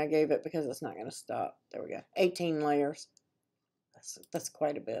how many I gave it because it's not going to stop. There we go. 18 layers. That's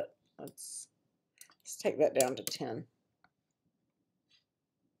quite a bit. Let's take that down to 10.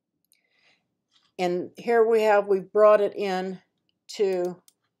 And here we've brought it in to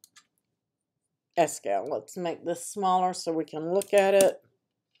SCAL. Let's make this smaller so we can look at it.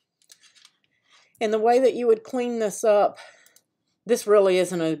 And the way that you would clean this up, this really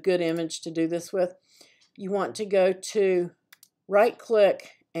isn't a good image to do this with. You want to go to right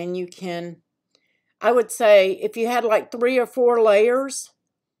click and you can, I would say if you had like 3 or 4 layers,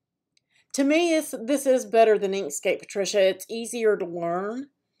 to me this is better than Inkscape, Patricia. It's easier to learn.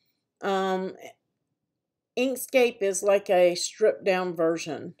 Inkscape is like a stripped down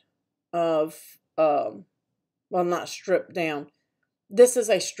version of, well, not stripped down. This is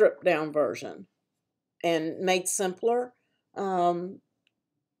a stripped down version and made simpler than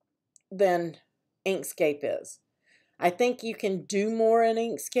Inkscape is. I think you can do more in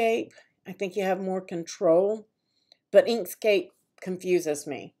Inkscape. I think you have more control, but Inkscape confuses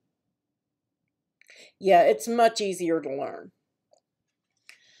me. Yeah, it's much easier to learn.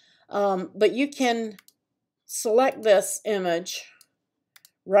 But you can select this image,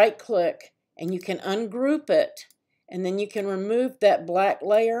 right click, and you can ungroup it, and then you can remove that black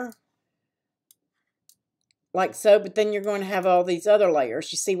layer like so, but then you're going to have all these other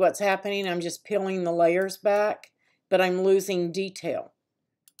layers. You see what's happening? I'm just peeling the layers back, but I'm losing detail.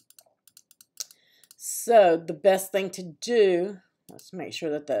 So the best thing to do, let's make sure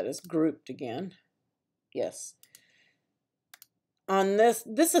that that is grouped again. Yes. On this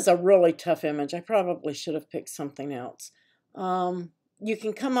is a really tough image. I probably should have picked something else. You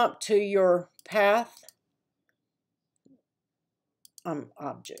can come up to your path,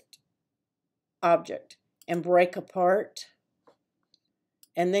 object, and break apart.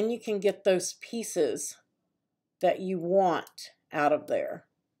 And then you can get those pieces that you want out of there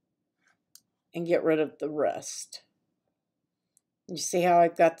and get rid of the rest. You see how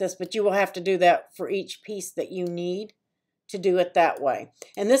I've got this? But you will have to do that for each piece that you need to do it that way.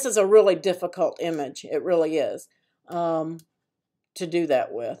 And this is a really difficult image. It really is to do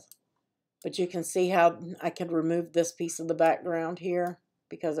that with. But you can see how I could remove this piece of the background here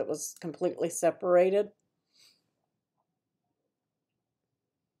because it was completely separated.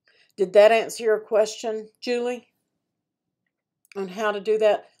 Did that answer your question, Julie? on how to do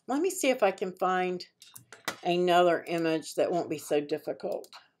that. Let me see if I can find another image that won't be so difficult.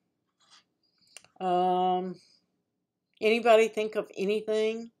 Anybody think of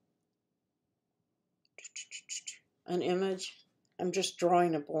anything? An image? I'm just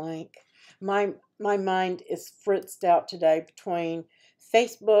drawing a blank. My mind is fritzed out today between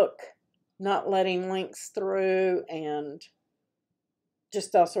Facebook not letting links through and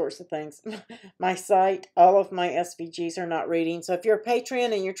just all sorts of things. My site, all of my SVGs are not reading. So if you're a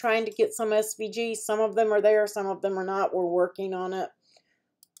patron and you're trying to get some SVGs, some of them are there, some of them are not. We're working on it.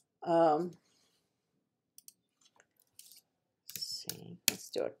 Let's see. Let's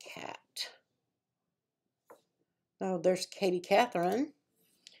do a cat. Oh, there's Katie Catherine.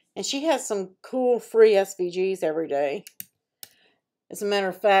 And she has some cool free SVGs every day. As a matter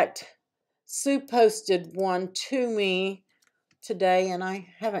of fact, Sue posted one to me today, and I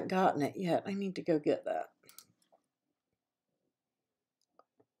haven't gotten it yet. I need to go get that.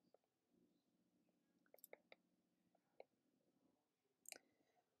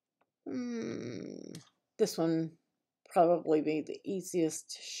 This one probably be the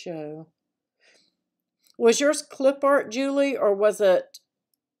easiest to show. Was yours clip art, Julie, or was it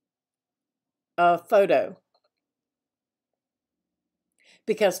a photo?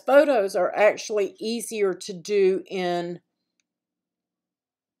 Because photos are actually easier to do in,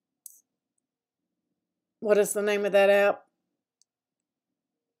 what is the name of that app?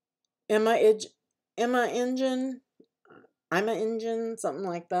 Engine, something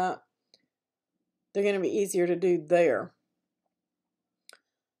like that. They're going to be easier to do there.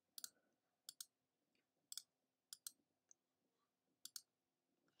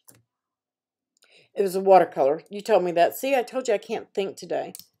 It was a watercolor. You told me that. See, I told you I can't think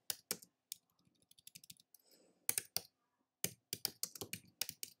today.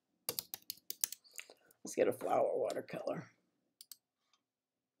 Let's get a flower watercolor.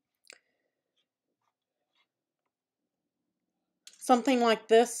 Something like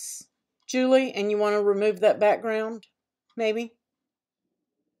this, Julie, and you want to remove that background, maybe?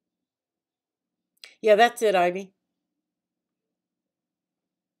 Yeah, that's it, Ivy.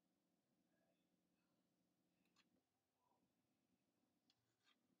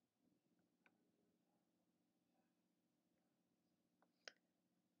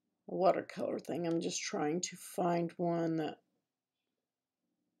 A watercolor thing. I'm just trying to find one that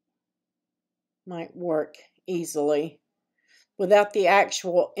might work easily. Without the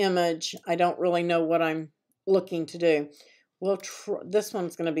actual image, I don't really know what I'm looking to do. This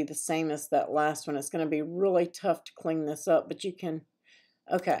one's going to be the same as that last one. It's going to be really tough to clean this up, but you can,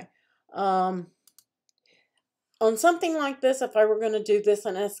 okay. On something like this, if I were going to do this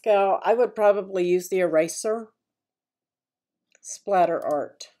in SCAL, I would probably use the eraser. Splatter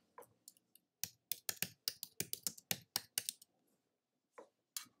art.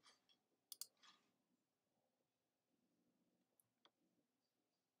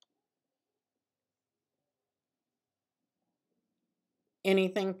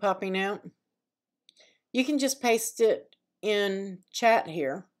 Anything popping out? You can just paste it in chat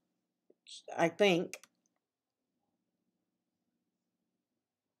here, I think.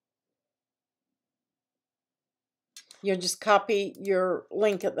 You'll just copy your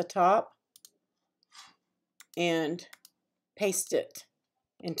link at the top and paste it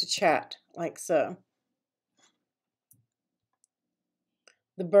into chat like so.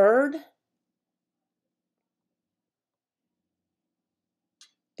 The bird.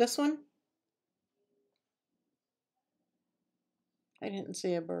 This one. I didn't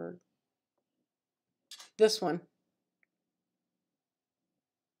see a bird. This one.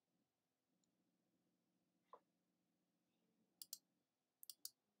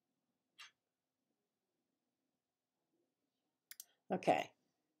 Okay.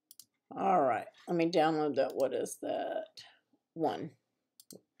 All right. Let me download that. What is that? One.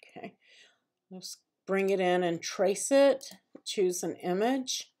 Okay. Let's bring it in and trace it. Choose an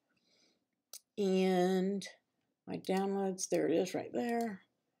image. And my downloads, there it is right there.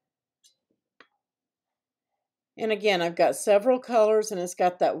 And again, I've got several colors and it's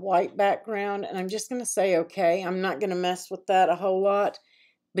got that white background, and I'm just going to say okay. I'm not going to mess with that a whole lot,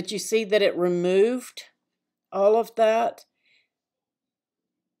 but you see that it removed all of that.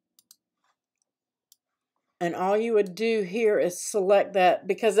 And all you would do here is select that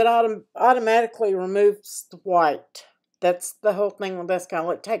because it automatically removes the white. That's the whole thing with this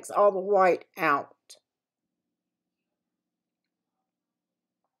color. It takes all the white out.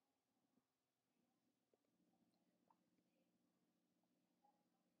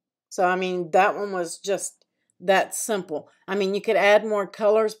 So, I mean, that one was just that simple. I mean, you could add more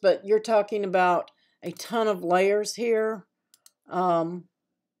colors, but you're talking about a ton of layers here. As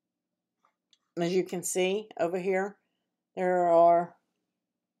you can see over here, there are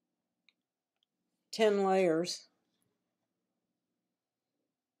 10 layers.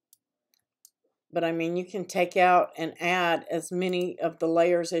 But I mean, you can take out and add as many of the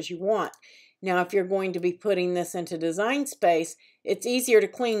layers as you want. Now, if you're going to be putting this into Design Space, it's easier to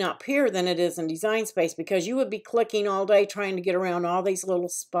clean up here than it is in Design Space because you would be clicking all day trying to get around all these little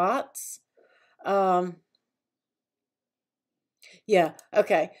spots. Yeah,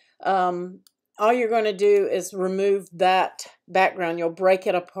 okay. All you're going to do is remove that background. You'll break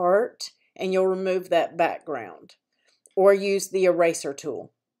it apart and you'll remove that background or use the eraser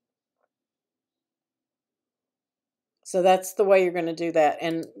tool. So that's the way you're going to do that.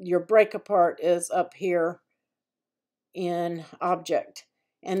 And your break apart is up here in Object.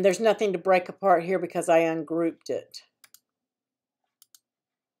 And there's nothing to break apart here because I ungrouped it.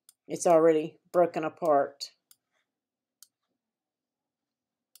 It's already broken apart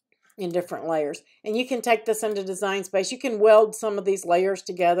in different layers. And you can take this into Design Space. You can weld some of these layers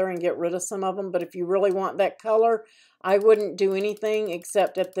together and get rid of some of them. But if you really want that color, I wouldn't do anything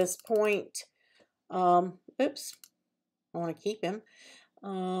except at this point. Oops. I want to keep him.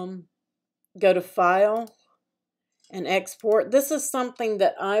 Go to File and Export. This is something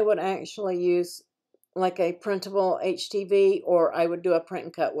that I would actually use like a printable HTV, or I would do a print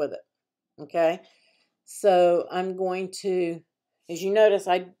and cut with it. Okay, so I'm going to, as you notice,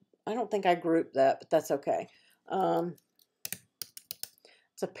 I don't think I grouped that, but that's okay.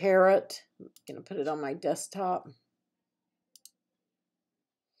 It's a parrot. I'm going to put it on my desktop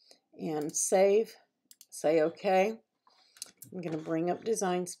and save. Say okay. I'm going to bring up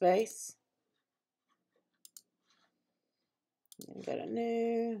Design Space. I'm going to go to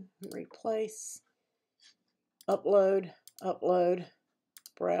New, Replace, Upload, Upload,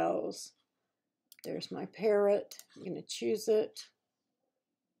 Browse. There's my parrot. I'm going to choose it.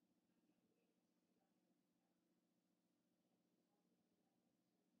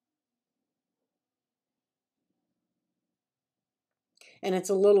 And it's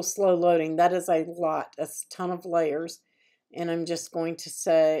a little slow loading. That is a lot. That's a ton of layers. And I'm just going to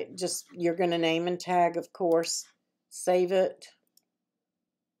say, you're going to name and tag, of course. Save it.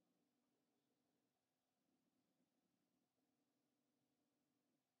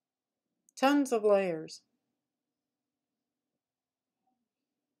 Tons of layers.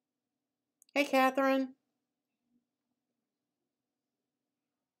 Hey, Catherine.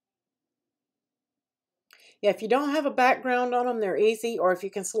 Yeah, if you don't have a background on them, they're easy. Or if you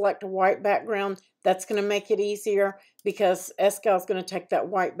can select a white background, that's going to make it easier because SCAL is going to take that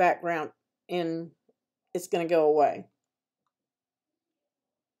white background and it's going to go away.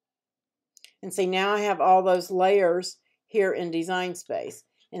 And see, now I have all those layers here in Design Space.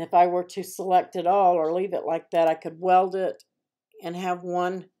 And if I were to select it all or leave it like that, I could weld it and have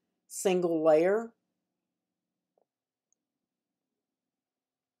one single layer.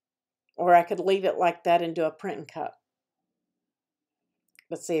 Or I could leave it like that and do a print and cut.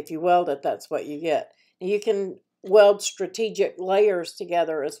 But see, if you weld it, that's what you get. And you can weld strategic layers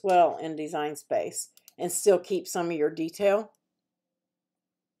together as well in Design Space and still keep some of your detail.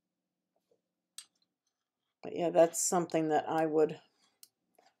 But yeah, that's something that I would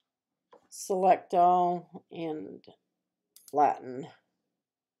select all and flatten.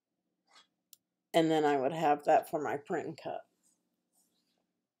 And then I would have that for my print and cut.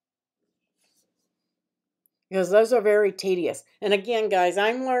 Because those are very tedious. And again, guys,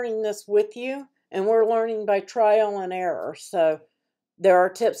 I'm learning this with you, and we're learning by trial and error. So there are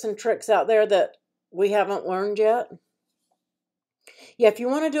tips and tricks out there that we haven't learned yet. Yeah, if you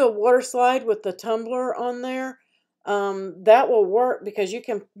want to do a water slide with the tumbler on there, that will work because you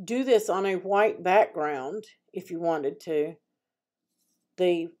can do this on a white background if you wanted to.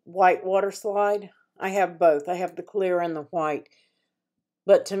 The white water slide, I have both. I have the clear and the white.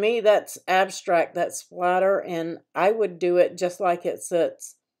 But to me, that's abstract, that's splatter, and I would do it just like it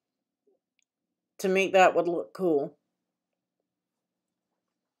sits. To me, that would look cool.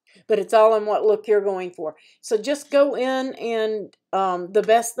 But it's all in what look you're going for. So just go in and the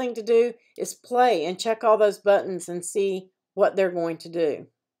best thing to do is play and check all those buttons and see what they're going to do.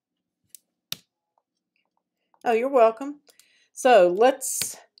 Oh, you're welcome. So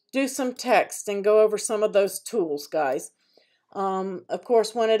let's do some text and go over some of those tools, guys. Of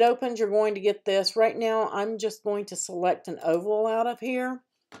course, when it opens, you're going to get this. Right now, I'm just going to select an oval out of here,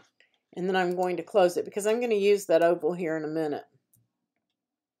 and then I'm going to close it because I'm going to use that oval here in a minute.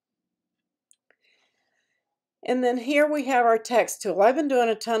 And then here we have our text tool. I've been doing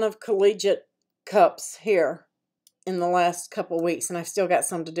a ton of collegiate cups here in the last couple weeks, and I've still got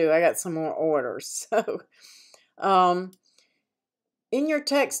some to do. I got some more orders. So, in your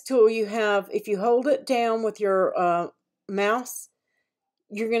text tool you have, if you hold it down with your mouse,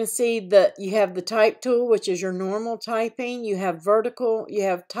 you're going to see that you have the type tool, which is your normal typing. You have vertical, you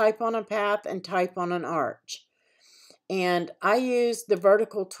have type on a path and type on an arch. And I used the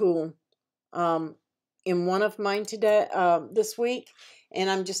vertical tool in one of mine today, this week. And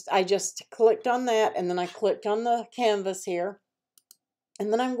I just clicked on that, and then I clicked on the canvas here.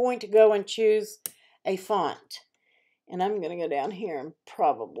 And then I'm going to go and choose a font. And I'm going to go down here and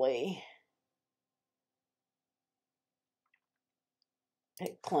probably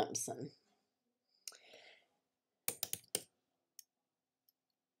pick Clemson.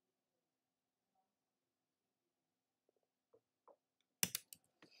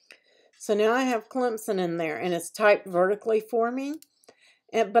 So now I have Clemson in there, and it's typed vertically for me.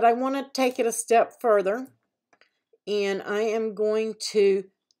 But I want to take it a step further, and I am going to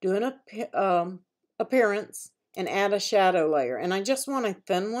do an appearance and add a shadow layer. And I just want a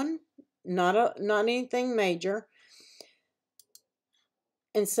thin one, not anything major,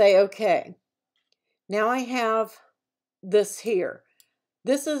 and say okay. Now I have this here.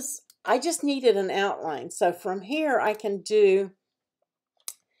 I just needed an outline. So from here I can do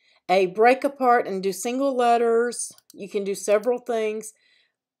a break apart and do single letters. You can do several things,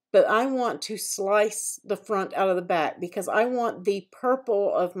 but I want to slice the front out of the back because I want the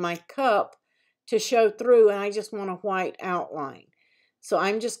purple of my cup to show through, and I just want a white outline. So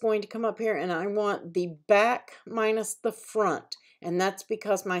I'm just going to come up here and I want the back minus the front, and that's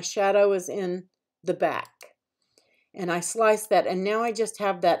because my shadow is in the back. And I slice that, and now I just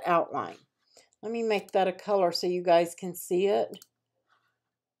have that outline. Let me make that a color so you guys can see it.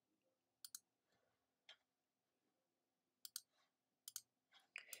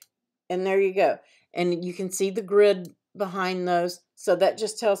 And there you go. And you can see the grid behind those. So that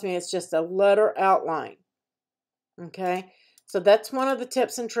just tells me it's just a letter outline. Okay. So that's one of the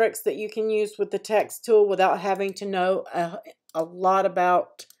tips and tricks that you can use with the text tool without having to know a lot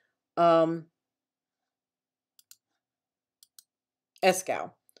about SCAL.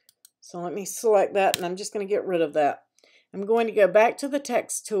 So let me select that, and I'm just going to get rid of that. I'm going to go back to the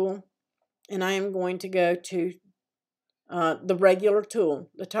text tool, and I am going to go to the regular tool,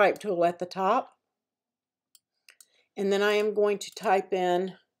 the type tool at the top. And then I am going to type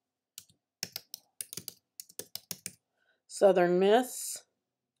in Southern Miss.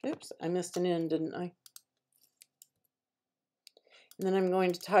 Oops, I missed an N, didn't I? And then I'm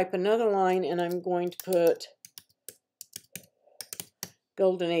going to type another line, and I'm going to put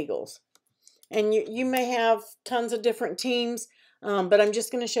Golden Eagles. And you may have tons of different teams, but I'm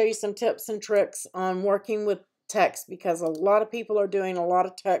just going to show you some tips and tricks on working with text because a lot of people are doing a lot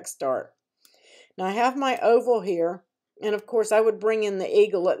of text art. Now I have my oval here, and of course I would bring in the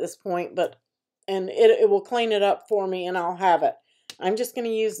eagle at this point, and it will clean it up for me and I'll have it. I'm just going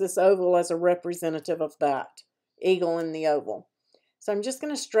to use this oval as a representative of that eagle in the oval. So I'm just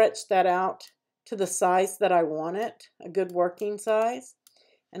going to stretch that out to the size that I want it, a good working size.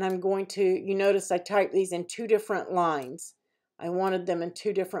 And I'm going to, you notice I typed these in 2 different lines. I wanted them in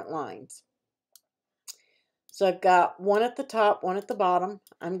 2 different lines. So I've got one at the top, one at the bottom.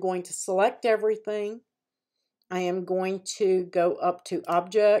 I'm going to select everything. I am going to go up to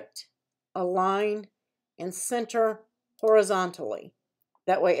Object, Align, and Center horizontally.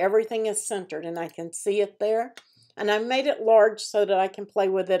 That way everything is centered and I can see it there. And I made it large so that I can play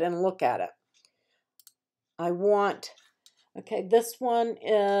with it and look at it. I want, okay, this one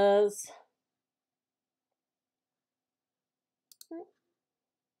is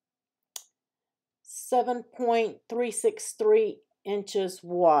 7.363 inches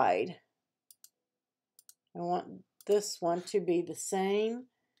wide. I want this one to be the same.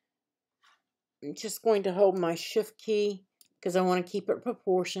 I'm just going to hold my shift key because I want to keep it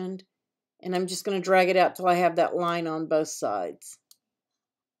proportioned. And I'm just going to drag it out till I have that line on both sides.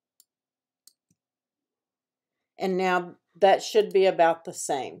 And now that should be about the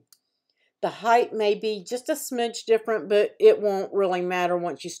same. The height may be just a smidge different, but it won't really matter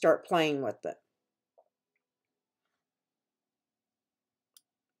once you start playing with it.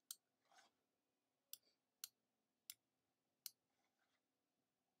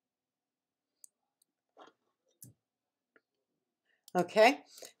 Okay,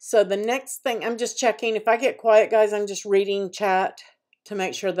 so the next thing, I'm just checking. If I get quiet, guys, I'm just reading chat to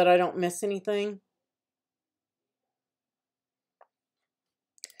make sure that I don't miss anything.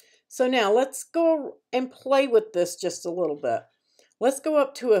 So now let's go and play with this just a little bit. Let's go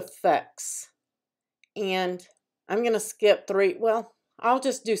up to Effects. And I'm going to skip 3. Well, I'll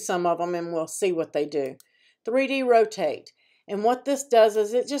just do some of them and we'll see what they do. 3D Rotate. And what this does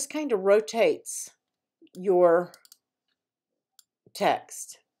is it just kind of rotates your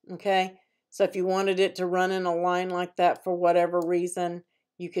text. Okay, so if you wanted it to run in a line like that for whatever reason,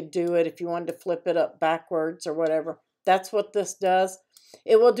 you could do it. If you wanted to flip it up backwards or whatever, that's what this does.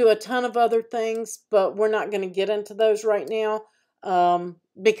 It will do a ton of other things, but we're not going to get into those right now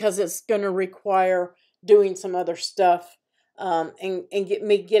because it's going to require doing some other stuff and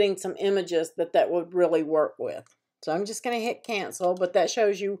getting some images that would really work with. So I'm just going to hit cancel, but that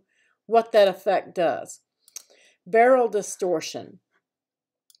shows you what that effect does. Barrel distortion.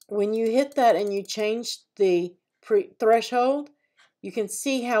 When you hit that and you change the threshold, you can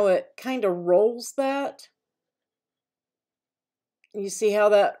see how it kind of rolls that. You see how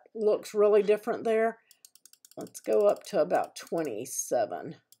that looks really different there? Let's go up to about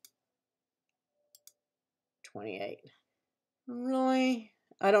 27, 28. Really?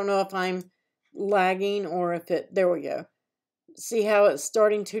 I don't know if I'm lagging or if it, there we go. See how it's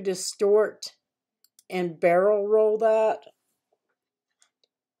starting to distort and barrel roll that?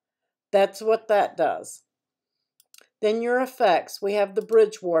 That's what that does. Then your effects, we have the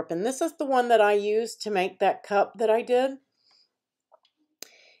bridge warp, and this is the one that I used to make that cup that I did.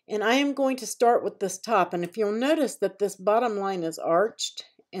 And I am going to start with this top, and if you'll notice that this bottom line is arched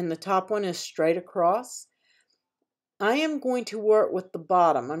and the top one is straight across, I am going to work with the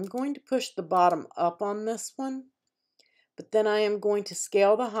bottom. I'm going to push the bottom up on this one, but then I am going to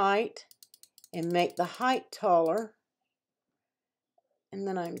scale the height and make the height taller. And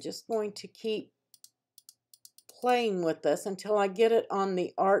then I'm just going to keep playing with this until I get it on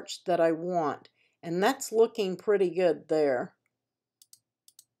the arch that I want. And that's looking pretty good there.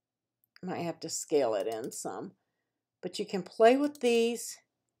 Might have to scale it in some. But you can play with these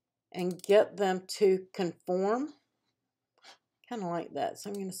and get them to conform. Kind of like that. So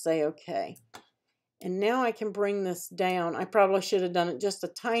I'm going to say okay. And now I can bring this down. I probably should have done it just a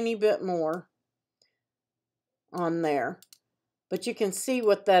tiny bit more on there. But you can see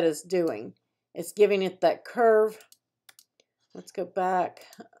what that is doing. It's giving it that curve. Let's go back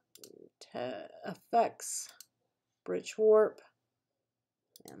to effects, bridge warp.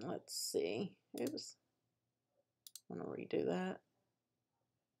 And let's see. Oops. I want to redo that.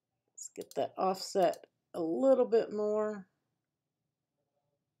 Let's get that offset a little bit more.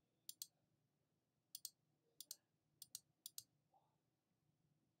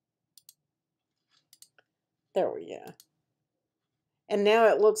 There we go. And now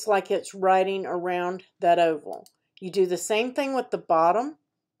it looks like it's riding around that oval. You do the same thing with the bottom,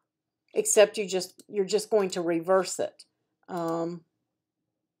 except you're just going to reverse it.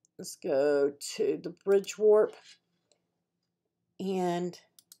 Let's go to the bridge warp, and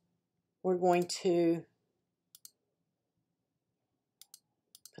we're going to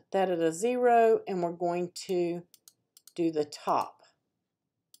put that at a 0, and we're going to do the top.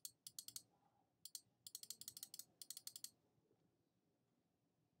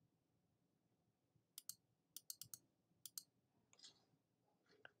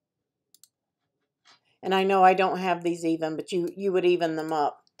 And I know I don't have these even, but you would even them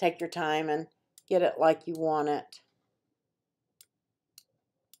up. Take your time and get it like you want it.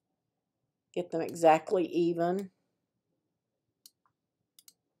 Get them exactly even.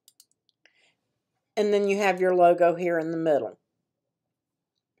 And then you have your logo here in the middle.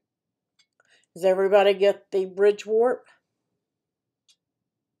 Does everybody get the bridge warp?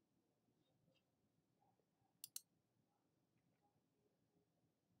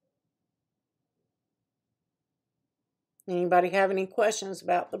 Anybody have any questions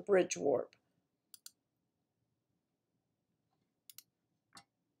about the bridge warp?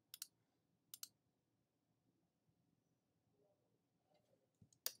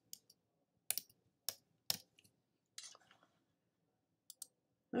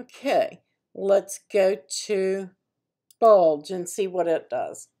 Okay, let's go to bulge and see what it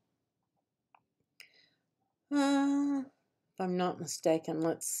does. If I'm not mistaken,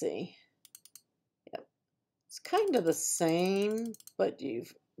 let's see. Yep. It's kind of the same, but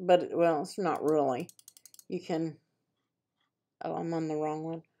well, it's not really. You can, oh, I'm on the wrong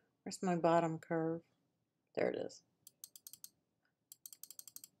one. Where's my bottom curve? There it is.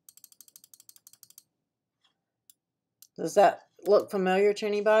 Does that look familiar to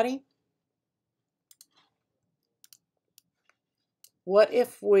anybody? What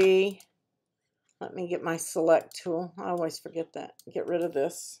if we, let me get my select tool. I always forget that. Get rid of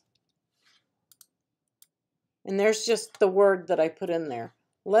this. And there's just the word that I put in there.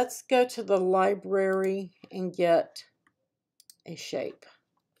 Let's go to the library and get a shape.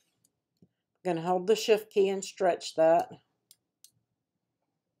 I'm going to hold the shift key and stretch that.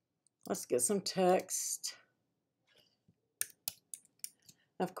 Let's get some text.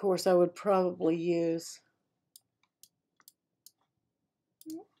 Of course, I would probably use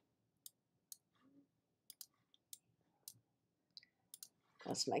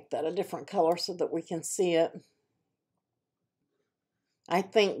Let's make that a different color so that we can see it. I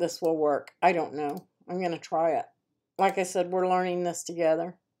think this will work. I don't know. I'm going to try it. Like I said, we're learning this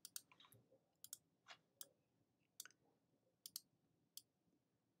together.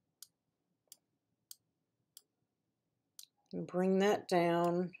 And bring that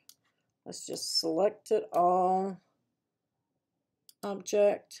down. Let's just select it all.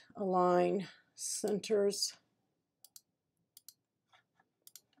 Object, align, centers.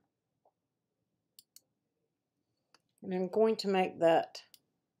 And I'm going to make that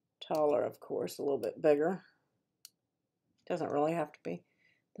taller, of course, a little bit bigger. Doesn't really have to be.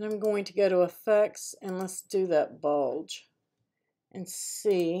 Then I'm going to go to Effects and let's do that bulge and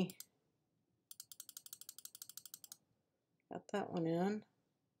see. Got that one in.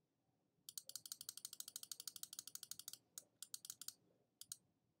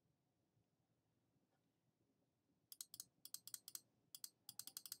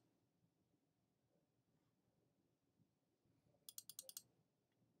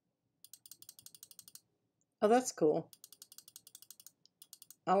 Oh, that's cool.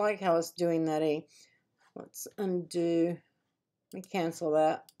 I like how it's doing that E. Let's undo. Let me cancel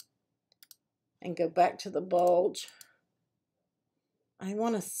that and go back to the bulge. I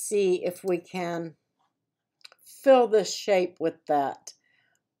want to see if we can fill this shape with that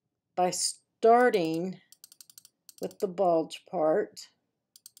by starting with the bulge part,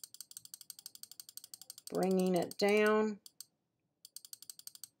 bringing it down.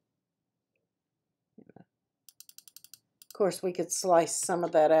 Of course, we could slice some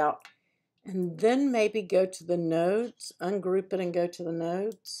of that out and then maybe go to the nodes, ungroup it and go to the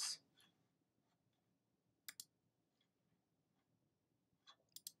nodes.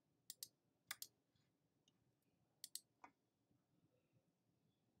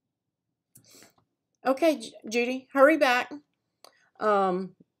 Okay, Judy, hurry back. Now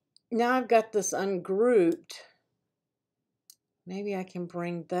I've got this ungrouped. Maybe I can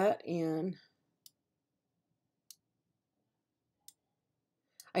bring that in.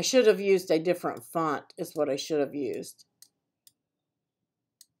 I should have used a different font is what I should have used.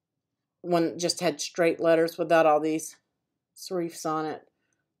 One that just had straight letters without all these serifs on it.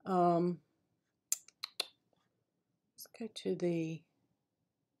 Let's go to the,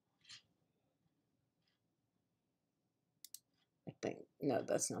 I think, no,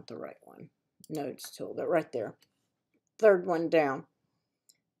 that's not the right one. Nodes tool, they're right there. Third one down.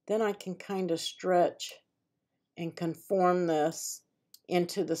 Then I can kind of stretch and conform this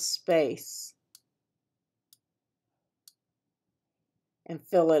into the space and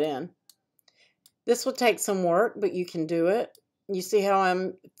fill it in. This will take some work, but you can do it. You see how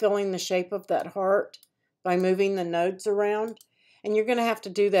I'm filling the shape of that heart by moving the nodes around? And you're going to have to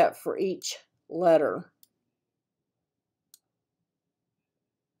do that for each letter.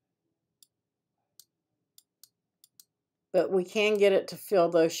 But we can get it to fill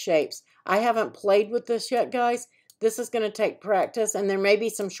those shapes. I haven't played with this yet, guys. This is going to take practice, and there may be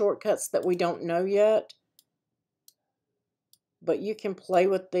some shortcuts that we don't know yet. But you can play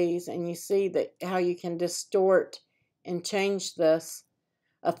with these, and you see that how you can distort and change this.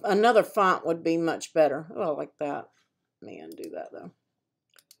 Another font would be much better. Oh, I like that. Let me undo that, though.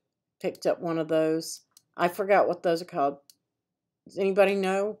 Picked up one of those. I forgot what those are called. Does anybody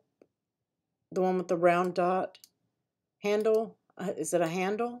know? The one with the round dot? Handle? Is it a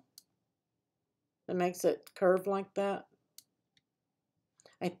handle that makes it curve like that?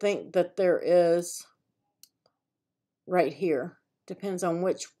 I think that there is right here. Depends on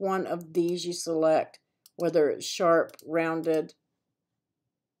which one of these you select, whether it's sharp, rounded.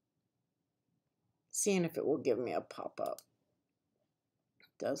 Seeing if it will give me a pop-up.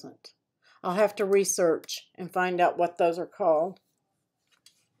 It doesn't. I'll have to research and find out what those are called.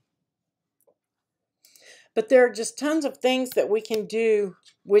 But there are just tons of things that we can do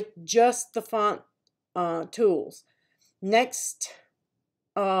with just the font tools. Next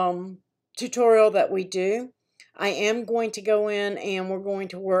tutorial that we do, I am going to go in and we're going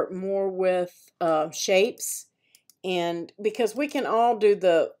to work more with shapes, and because we can all do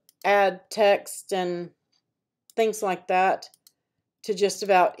the add text and things like that to just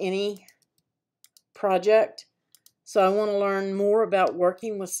about any project. So I want to learn more about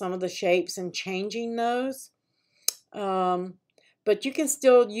working with some of the shapes and changing those. But you can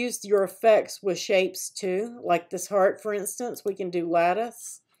still use your effects with shapes too. Like this heart, for instance, we can do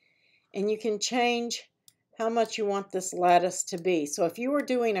lattice. And you can change how much you want this lattice to be. So if you were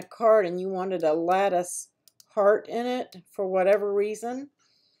doing a card and you wanted a lattice heart in it for whatever reason,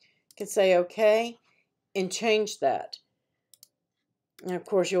 you can say OK and change that. And of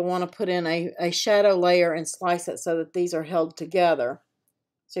course you'll want to put in a shadow layer and slice it so that these are held together.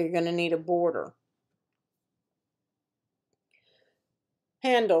 So you're going to need a border.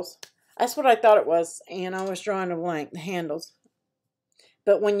 Handles. That's what I thought it was, and I was drawing a blank. The handles.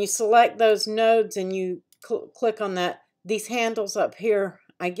 But when you select those nodes and you click on that, these handles up here,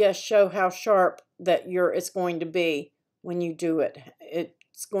 I guess, show how sharp that it's going to be when you do it.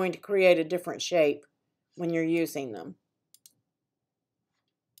 It's going to create a different shape when you're using them.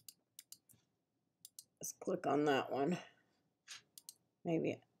 Let's click on that one.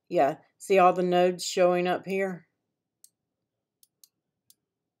 Maybe, yeah. See all the nodes showing up here?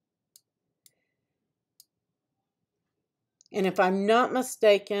 And if I'm not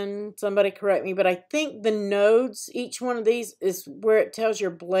mistaken, somebody correct me, but I think the nodes, each one of these is where it tells your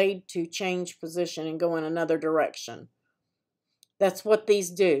blade to change position and go in another direction. That's what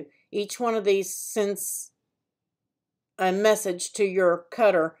these do. Each one of these sends a message to your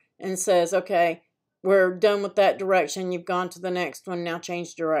cutter and says, okay, we're done with that direction. You've gone to the next one. Now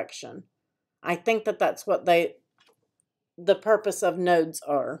change direction. I think that that's what the purpose of nodes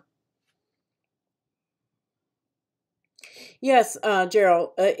are. Yes,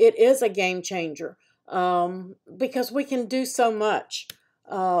 Gerald, it is a game changer because we can do so much.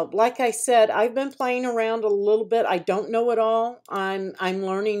 Like I said, I've been playing around a little bit. I don't know it all. I'm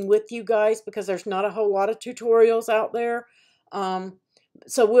learning with you guys because there's not a whole lot of tutorials out there.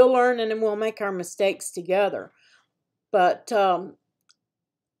 So we'll learn and then we'll make our mistakes together. But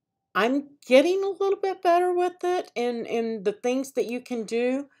I'm getting a little bit better with it in the things that you can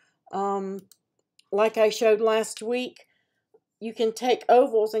do. Like I showed last week, you can take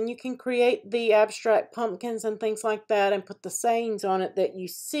ovals and you can create the abstract pumpkins and things like that and put the sayings on it that you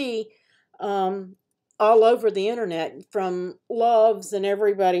see all over the internet from Loves and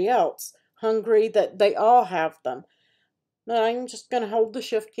everybody else. Hungry, that they all have them. Now I'm just going to hold the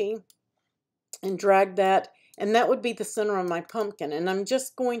shift key and drag that, and that would be the center of my pumpkin. And I'm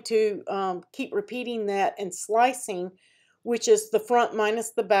just going to keep repeating that and slicing, which is the front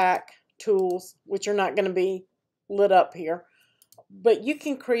minus the back tools, which are not going to be lit up here. But you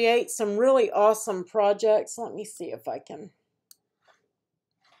can create some really awesome projects. Let me see if I can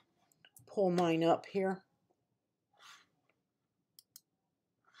pull mine up here.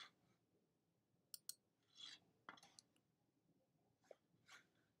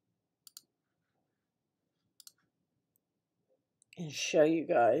 And show you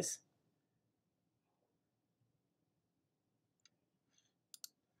guys.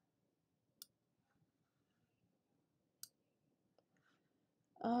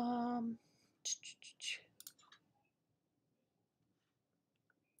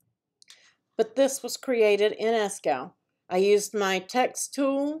 But this was created in SCAL. I used my text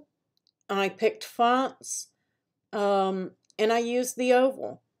tool, I picked fonts, and I used the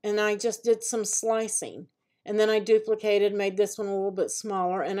oval. And I just did some slicing. And then I duplicated, made this one a little bit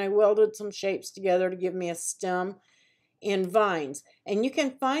smaller, and I welded some shapes together to give me a stem in vines. And you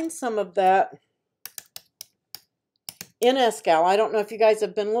can find some of that in SCAL. I don't know if you guys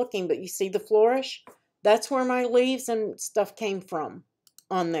have been looking, but you see the flourish? That's where my leaves and stuff came from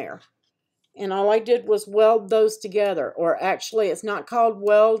on there. And all I did was weld those together. Or actually, it's not called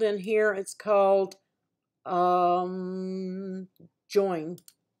weld in here. It's called join.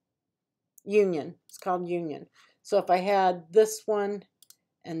 Union. It's called union. So if I had this one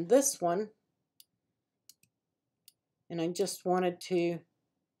and this one, and I just wanted to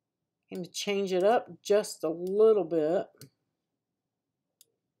change it up just a little bit.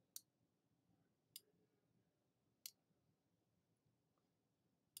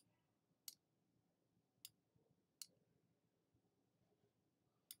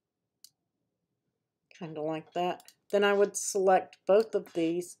 Kind of like that. Then I would select both of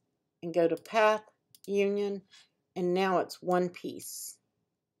these and go to Path, Union, and now it's one piece.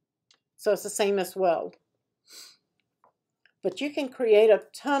 So it's the same as weld. But you can create a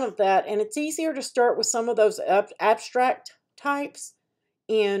ton of that, and it's easier to start with some of those abstract types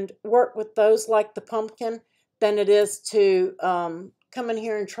and work with those like the pumpkin than it is to come in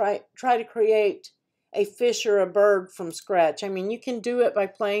here and try to create a fish or a bird from scratch. I mean, you can do it by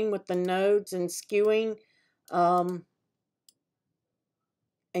playing with the nodes and skewing, and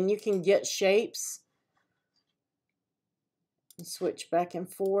you can get shapes and switch back and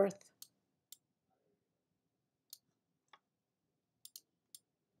forth.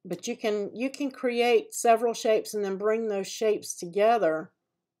 But you can create several shapes and then bring those shapes together.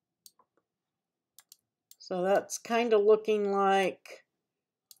 So that's kind of looking like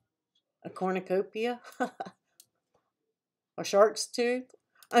a cornucopia, a shark's tooth.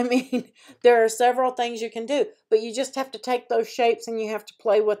 I mean, there are several things you can do, but you just have to take those shapes and you have to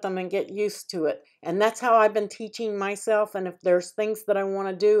play with them and get used to it. And that's how I've been teaching myself. And if there's things that I want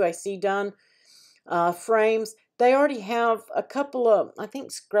to do, I see done, frames. They already have a couple of, I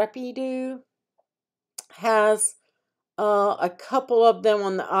think Scrappy Doo has a couple of them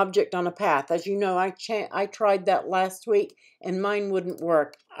on the object on a path. As you know, I tried that last week and mine wouldn't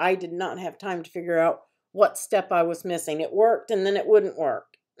work. I did not have time to figure out what step I was missing. It worked and then it wouldn't work.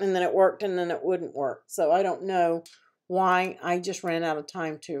 And then it worked and then it wouldn't work. So I don't know why. I just ran out of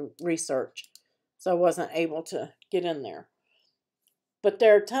time to research. So I wasn't able to get in there. But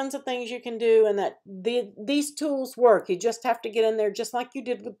there are tons of things you can do, and these tools work. You just have to get in there just like you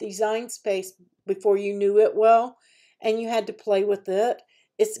did with Design Space before you knew it well, and you had to play with it.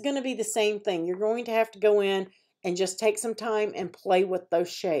 It's going to be the same thing. You're going to have to go in and just take some time and play with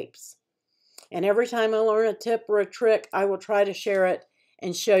those shapes. And every time I learn a tip or a trick, I will try to share it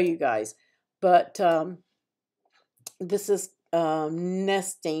and show you guys. But this is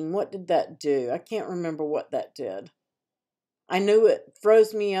nesting. What did that do? I can't remember what that did. I knew it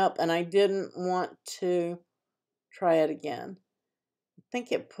froze me up and I didn't want to try it again. I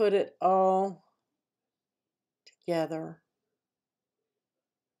think it put it all together.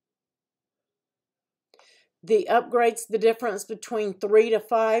 The upgrades, the difference between 3 to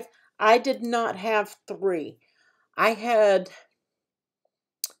 5, I did not have 3. I had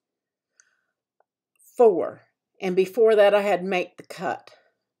 4. And before that I had Make the Cut.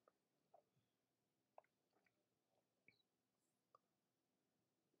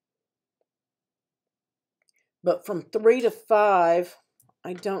 But from 3 to 5,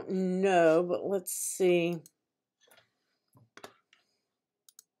 I don't know, but let's see.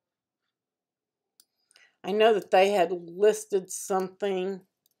 I know that they had listed something.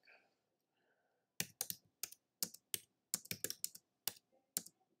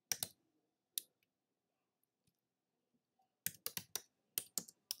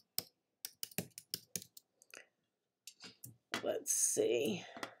 Let's see.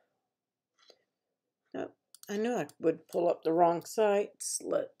 Nope. I knew I would pull up the wrong sites.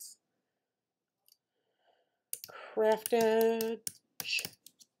 Let's Craft Edge.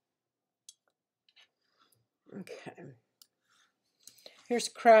 Okay. Here's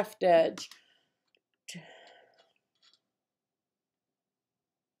Craft Edge.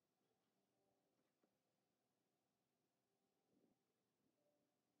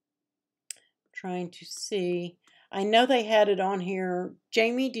 Trying to see. I know they had it on here.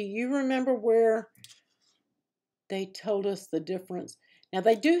 Jamie, do you remember where they told us the difference? Now,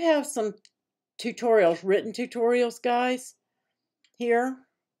 they do have some tutorials, written tutorials, guys, here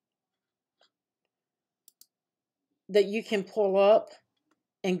that you can pull up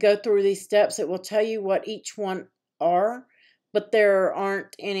and go through these steps. It will tell you what each one are, but there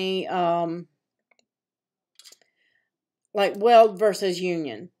aren't any like weld versus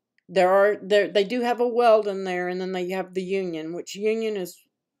union. They do have a weld in there, and then they have the union, which union is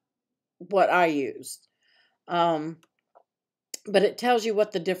what I used. But it tells you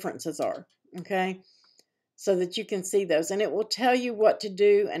what the differences are, okay? So that you can see those, and it will tell you what to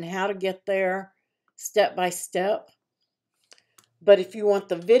do and how to get there step by step. But if you want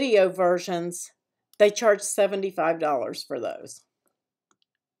the video versions, they charge $75 for those.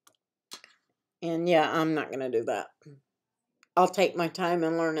 And yeah, I'm not going to do that. I'll take my time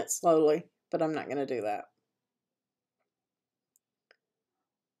and learn it slowly, but I'm not going to do that.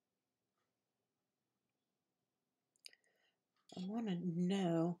 I want to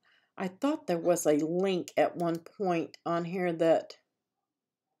know, I thought there was a link at one point on here that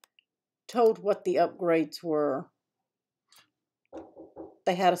told what the upgrades were.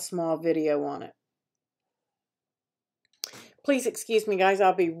 They had a small video on it. Please excuse me, guys.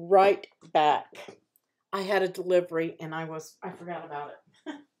 I'll be right back. I had a delivery and I forgot about it.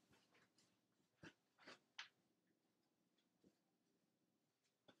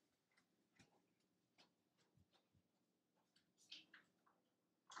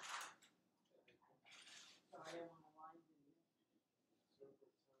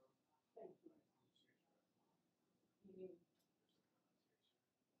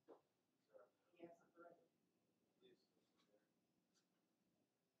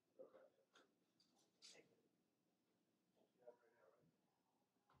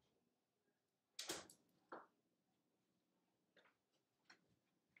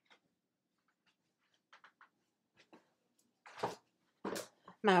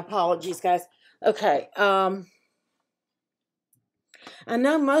 My apologies, guys. Okay. I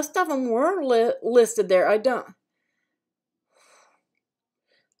know most of them were listed there. I don't.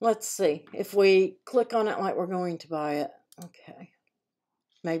 Let's see if we click on it like we're going to buy it. Okay.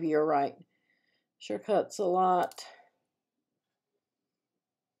 Maybe you're right. Sure cuts a lot.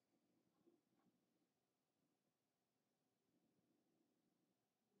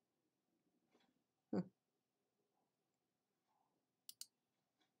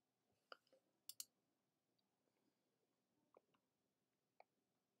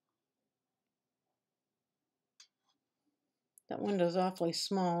 That window's awfully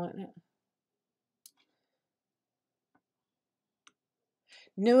small, isn't it?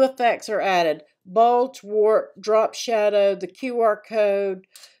 New effects are added. Bulge, warp, drop shadow, the QR code,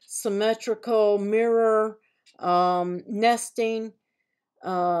 symmetrical, mirror, nesting,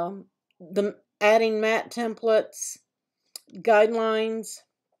 the adding matte templates, guidelines,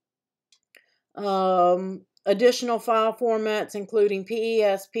 additional file formats including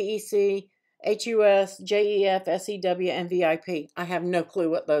PES, PEC, HUS, JEF, SEW, and VIP. I have no clue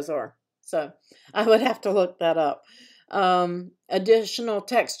what those are, so I would have to look that up. Additional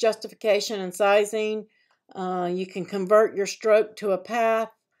text justification and sizing. You can convert your stroke to a path.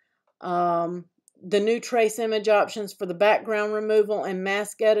 The new trace image options for the background removal and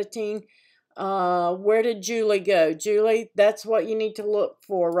mask editing. Where did Julie go? Julie, that's what you need to look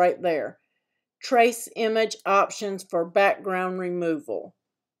for right there. Trace image options for background removal.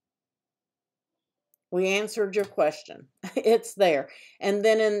 We answered your question. It's there. And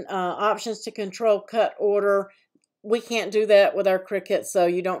then in options to control cut order, we can't do that with our Cricut, so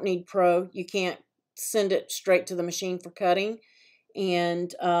you don't need Pro. You can't send it straight to the machine for cutting. And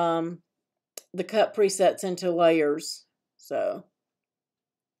the cut presets into layers. So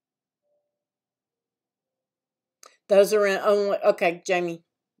those are in only, okay, Jamie.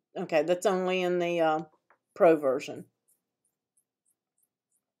 Okay, that's only in the Pro version.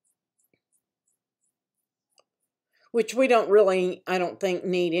 Which we don't really, I don't think,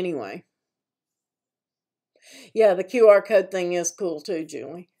 need anyway. Yeah, the QR code thing is cool too,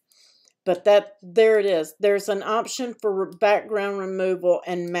 Julie. But there it is. There's an option for background removal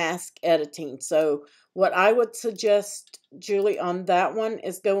and mask editing. So what I would suggest, Julie, on that one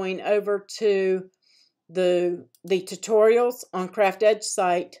is going over to the tutorials on Craft Edge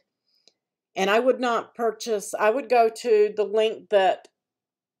site. And I would not purchase, I would go to the link that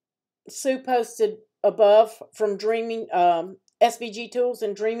Sue posted above from Dreaming SVG Tools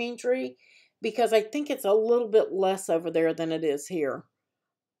and Dreaming Tree, because I think it's a little bit less over there than it is here.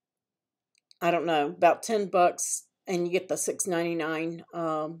 I don't know, about $10, and you get the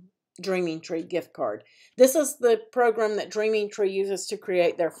 $6.99 Dreaming Tree gift card. This is the program that Dreaming Tree uses to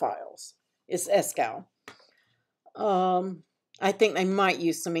create their files. It's SCAL. I think they might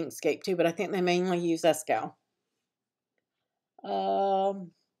use some Inkscape too, but I think they mainly use SCAL.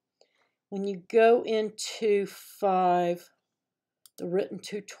 When you go into 5, the written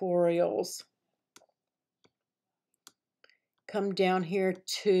tutorials, come down here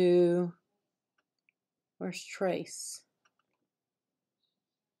to, where's Trace?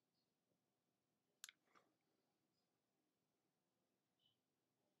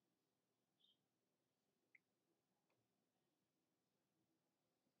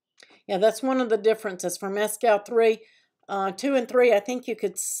 Yeah, that's one of the differences from SCAL 3. 2 and 3, I think you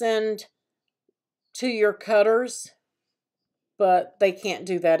could send to your cutters, but they can't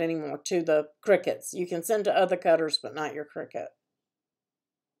do that anymore, to the Cricuts. You can send to other cutters, but not your Cricut.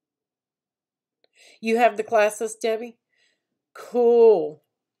 You have the classes, Debbie? Cool.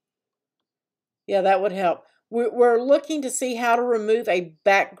 Yeah, that would help. We're looking to see how to remove a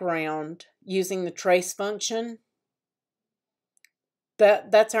background using the trace function.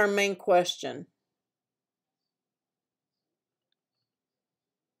 That's our main question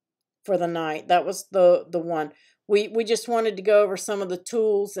for the night. That was the one. We just wanted to go over some of the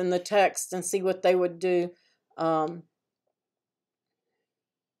tools and the text and see what they would do.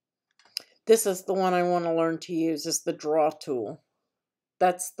 This is the one I want to learn to use, is the draw tool.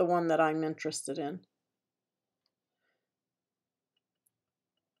 That's the one that I'm interested in.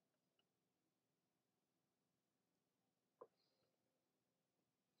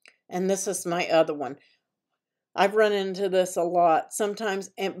 And this is my other one. I've run into this a lot sometimes,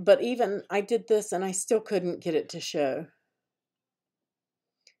 but even I did this and I still couldn't get it to show.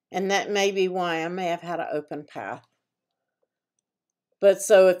 And that may be why I may have had an open path. But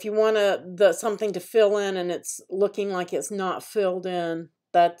so if you want something to fill in and it's looking like it's not filled in,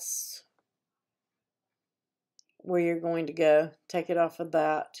 that's where you're going to go. Take it off of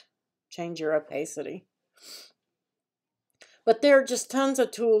that. Change your opacity. But there are just tons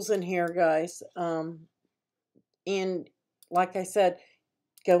of tools in here, guys. And like I said,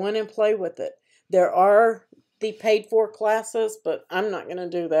 go in and play with it. There are the paid for classes, but I'm not going to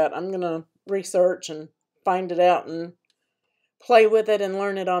do that. I'm going to research and find it out and play with it and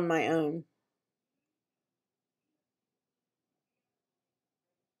learn it on my own.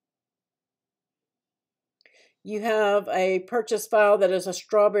 You have a purchase file that is a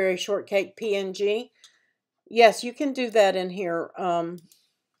strawberry shortcake PNG. Yes, you can do that in here and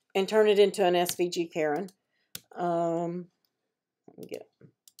turn it into an SVG, Karen. Let me get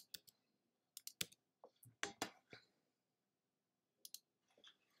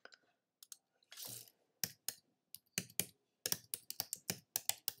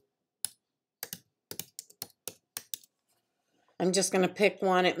I'm just going to pick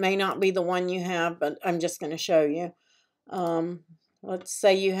one. It may not be the one you have, but I'm just going to show you. Let's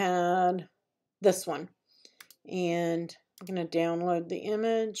say you had this one. And I'm going to download the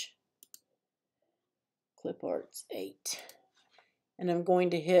image. Clip Arts 8. And I'm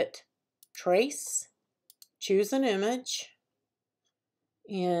going to hit Trace. Choose an image.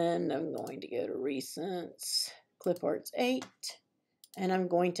 And I'm going to go to Recents. Clip Arts 8. And I'm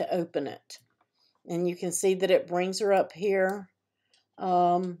going to open it. And you can see that it brings her up here.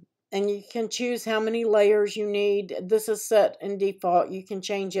 And you can choose how many layers you need. This is set in default. You can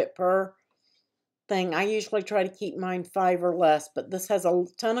change it per thing. I usually try to keep mine 5 or less, but this has a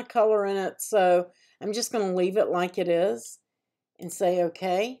ton of color in it, so I'm just going to leave it like it is and say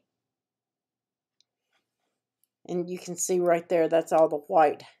OK. And you can see right there, that's all the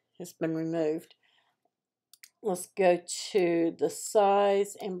white has been removed. Let's go to the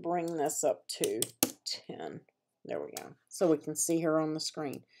size and bring this up to 10. There we go. So we can see her on the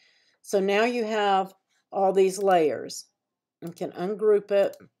screen. So now you have all these layers. You can ungroup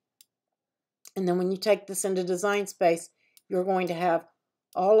it. And then when you take this into Design Space, you're going to have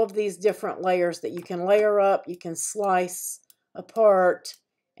all of these different layers that you can layer up, you can slice apart,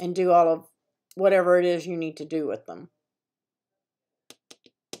 and do all of whatever it is you need to do with them.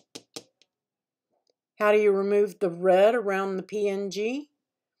 How do you remove the red around the PNG?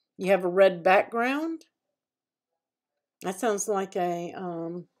 You have a red background. That sounds like a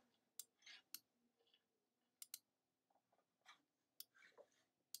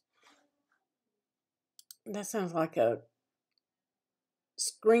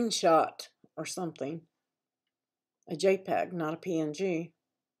screenshot or something. A JPEG, not a PNG.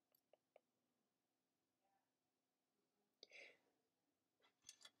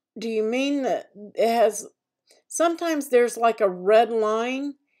 Do you mean that it has... Sometimes there's like a red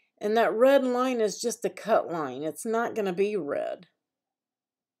line, and that red line is just a cut line. It's not going to be red.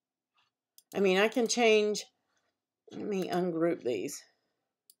 I mean, I can change... Let me ungroup these.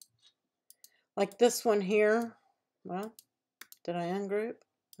 Like this one here. Well, did I ungroup?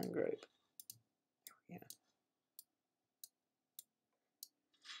 Ungroup. Yeah.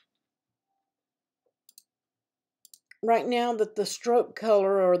 Right now that the stroke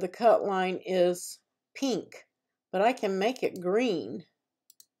color or the cut line is pink, but I can make it green.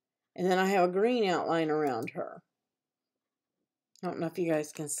 And then I have a green outline around her. I don't know if you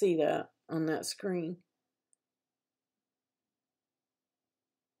guys can see that on that screen.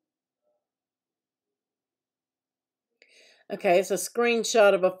 Okay, it's a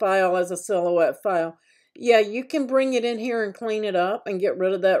screenshot of a file as a silhouette file. Yeah, you can bring it in here and clean it up and get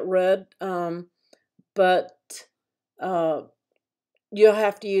rid of that red, but you'll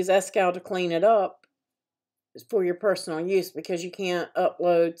have to use SCAL to clean it up for your personal use because you can't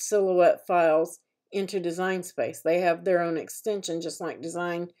upload silhouette files into Design Space. They have their own extension, just like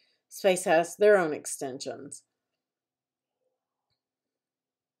Design Space has their own extensions.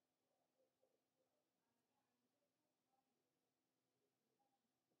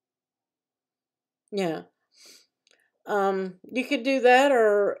 Yeah. You could do that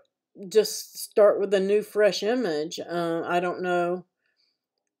or just start with a new fresh image. I don't know.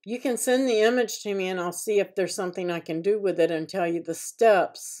 You can send the image to me and I'll see if there's something I can do with it and tell you the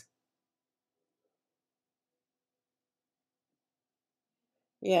steps.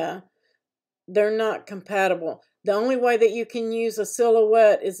 Yeah, they're not compatible. The only way that you can use a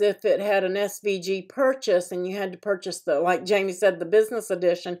silhouette is if it had an SVG purchase and you had to purchase the, like Jamie said, the business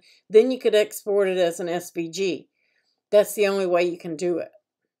edition, then you could export it as an SVG. That's the only way you can do it.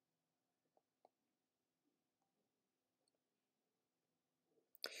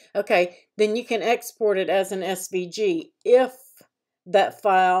 Okay, then you can export it as an SVG if that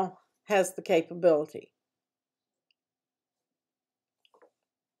file has the capability.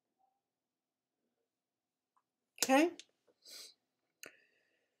 Okay.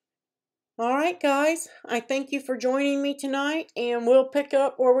 All right, guys. I thank you for joining me tonight, and we'll pick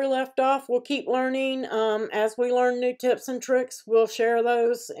up where we left off. We'll keep learning. As we learn new tips and tricks, we'll share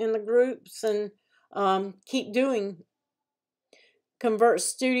those in the groups and keep doing convert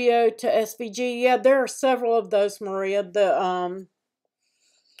studio to SVG. Yeah, there are several of those, Maria. The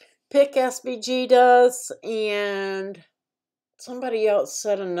Pick SVG does, and somebody else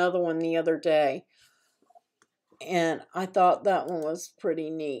said another one the other day, and I thought that one was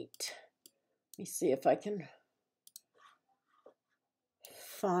pretty neat. Let me see if I can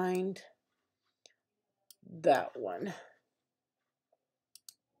find that one.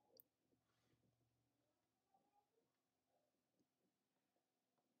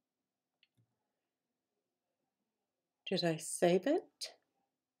 Did I save it?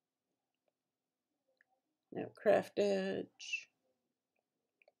 No, Craft Edge.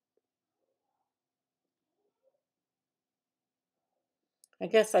 I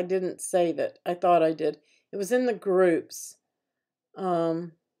guess I didn't save it. I thought I did. It was in the groups.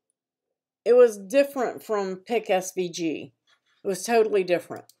 It was different from Pick SVG. It was totally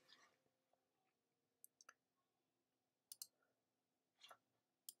different.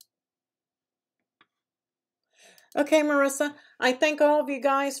 Okay, Marissa, I thank all of you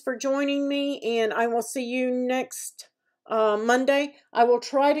guys for joining me, and I will see you next Monday. I will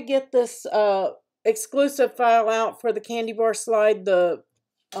try to get this exclusive file out for the candy bar slide, the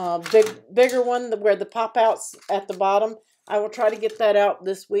bigger one where the pop-outs at the bottom. I will try to get that out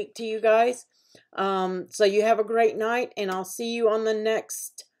this week to you guys. So you have a great night, and I'll see you on the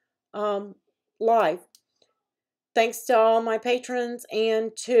next live. Thanks to all my patrons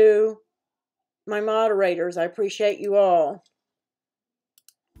and to my moderators. I appreciate you all.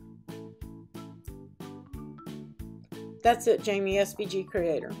 That's it, Jamie, SVG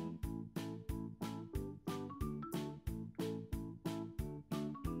Creator.